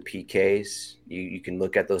just for the PKs. You can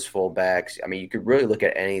look at those full backs. I mean, you could really look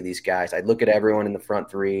at any of these guys. I'd look at everyone in the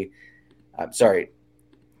front three.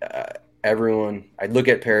 Everyone. I'd look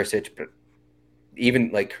at Perisic, but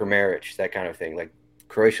even Kramaric, that kind of thing.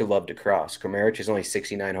 Croatia loved to cross. Kramaric is only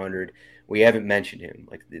 6,900. We haven't mentioned him.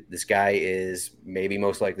 This guy is maybe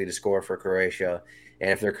most likely to score for Croatia. And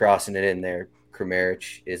if they're crossing it in there,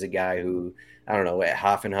 Kramaric is a guy who, I don't know, at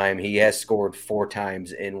Hoffenheim, he has scored 4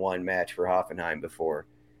 times in one match for Hoffenheim before.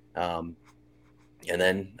 And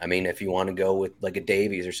then, I mean, if you want to go with a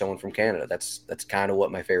Davies or someone from Canada, that's kind of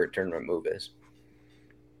what my favorite tournament move is.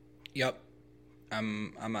 Yep.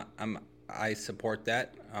 I support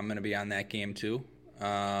that. I'm going to be on that game too.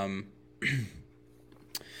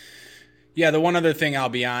 Yeah, the one other thing I'll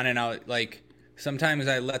be on, and sometimes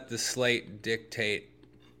I let the slate dictate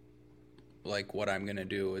what I'm gonna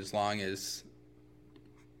do as long as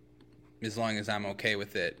I'm okay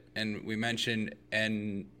with it. And we mentioned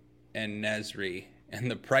En-Nesyri and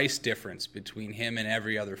the price difference between him and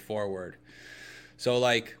every other forward. So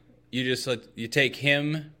you take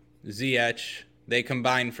him, Ziyech, they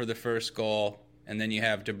combine for the first goal. And then you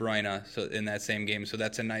have De Bruyne in that same game. So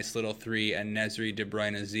that's a nice little 3, and Nesri, De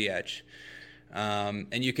Bruyne, Ziyech.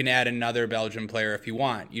 And you can add another Belgian player if you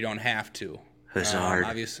want. You don't have to. Hazard.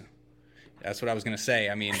 Obviously. That's what I was going to say.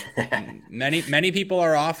 I mean, many people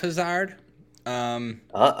are off Hazard.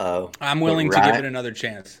 Uh-oh. I'm willing to give it another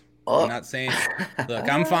chance. I'm not saying – look,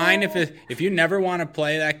 I'm fine. If you never want to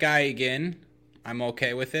play that guy again, I'm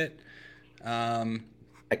okay with it. I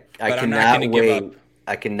but I'm not going to give up.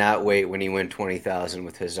 I cannot wait when you win 20,000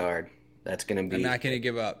 with Hazard. That's going to be. I'm not going to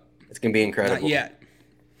give up. It's going to be incredible. Not yet.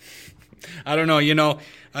 I don't know.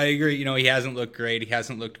 I agree. He hasn't looked great. He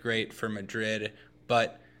hasn't looked great for Madrid,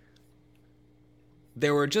 but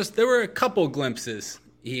there were a couple glimpses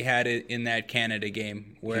he had in that Canada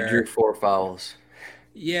game where he drew 4 fouls.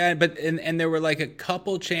 Yeah, but and there were a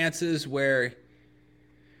couple chances where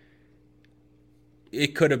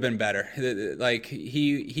it could have been better.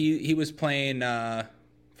 He was playing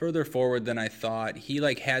further forward than I thought. He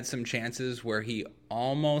had some chances where he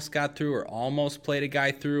almost got through or almost played a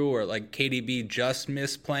guy through, or KDB just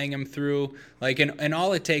missed playing him through. And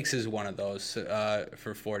all it takes is one of those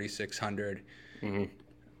for 4,600. Mm-hmm.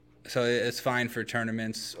 So it's fine for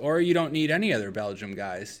tournaments, or you don't need any other Belgium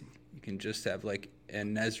guys. You can just have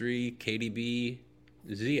En-Nesyri, KDB,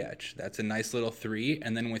 Ziyech. That's a nice little 3,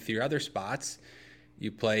 and then with your other spots.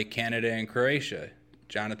 You play Canada and Croatia.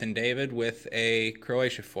 Jonathan David with a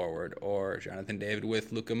Croatia forward, or Jonathan David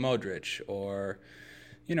with Luka Modric, or,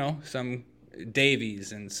 some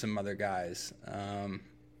Davies and some other guys.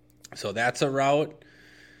 So that's a route.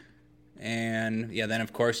 And, yeah, then,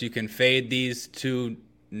 of course, you can fade these two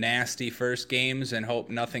nasty first games and hope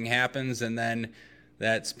nothing happens, and then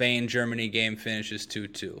that Spain-Germany game finishes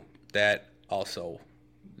 2-2. That also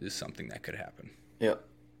is something that could happen. Yep.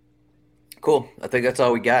 Cool. I think that's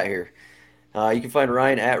all we got here. You can find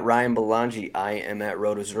Ryan at Ryan Belangi. I am at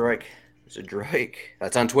Rotozroik.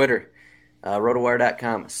 That's on Twitter.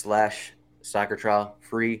 Rotowire.com/soccer trial.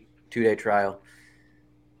 Free 2-day trial.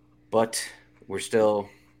 But we're still,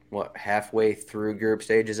 halfway through group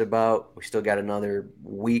stages about. We still got another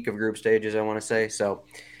week of group stages, I want to say. So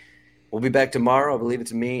we'll be back tomorrow. I believe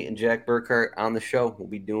it's me and Jack Burkhart on the show. We'll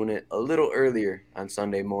be doing it a little earlier on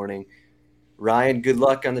Sunday morning. Ryan, good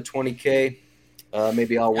luck on the 20K.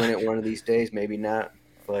 Maybe I'll win it one of these days. Maybe not.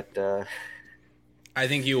 But I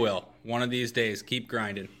think you will. One of these days. Keep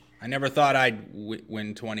grinding. I never thought I'd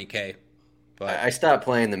win 20K. But I stopped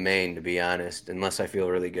playing the main, to be honest, unless I feel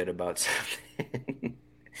really good about something.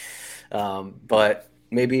 But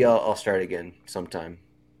maybe I'll start again sometime.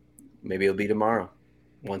 Maybe it'll be tomorrow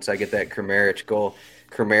once I get that Kramaric goal.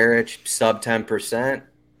 Kramaric, sub 10%.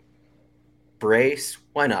 Brace.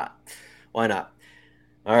 Why not? Why not?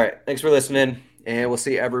 All right. Thanks for listening, and we'll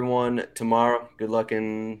see everyone tomorrow. Good luck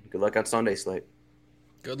on Sunday slate.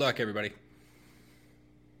 Good luck, everybody.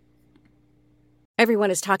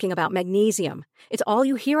 Everyone is talking about magnesium. It's all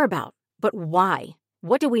you hear about. But why?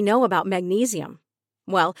 What do we know about magnesium?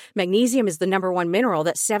 Well, magnesium is the number one mineral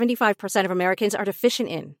that 75% of Americans are deficient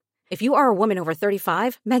in. If you are a woman over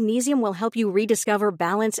 35, magnesium will help you rediscover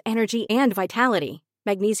balance, energy, and vitality.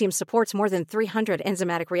 Magnesium supports more than 300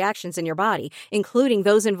 enzymatic reactions in your body, including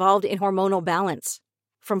those involved in hormonal balance.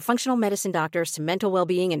 From functional medicine doctors to mental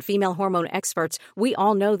well-being and female hormone experts, we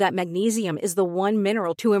all know that magnesium is the one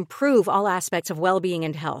mineral to improve all aspects of well-being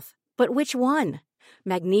and health. But which one?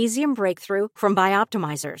 Magnesium Breakthrough from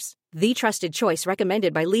Bioptimizers, the trusted choice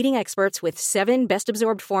recommended by leading experts with 7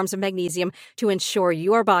 best-absorbed forms of magnesium to ensure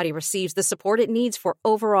your body receives the support it needs for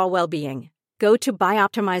overall well-being. Go to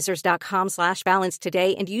bioptimizers.com/balance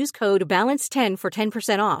today and use code BALANCE10 for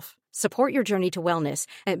 10% off. Support your journey to wellness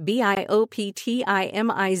at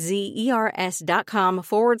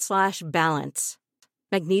bioptimizers.com/balance.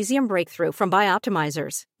 Magnesium Breakthrough from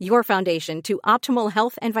Bioptimizers, your foundation to optimal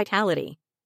health and vitality.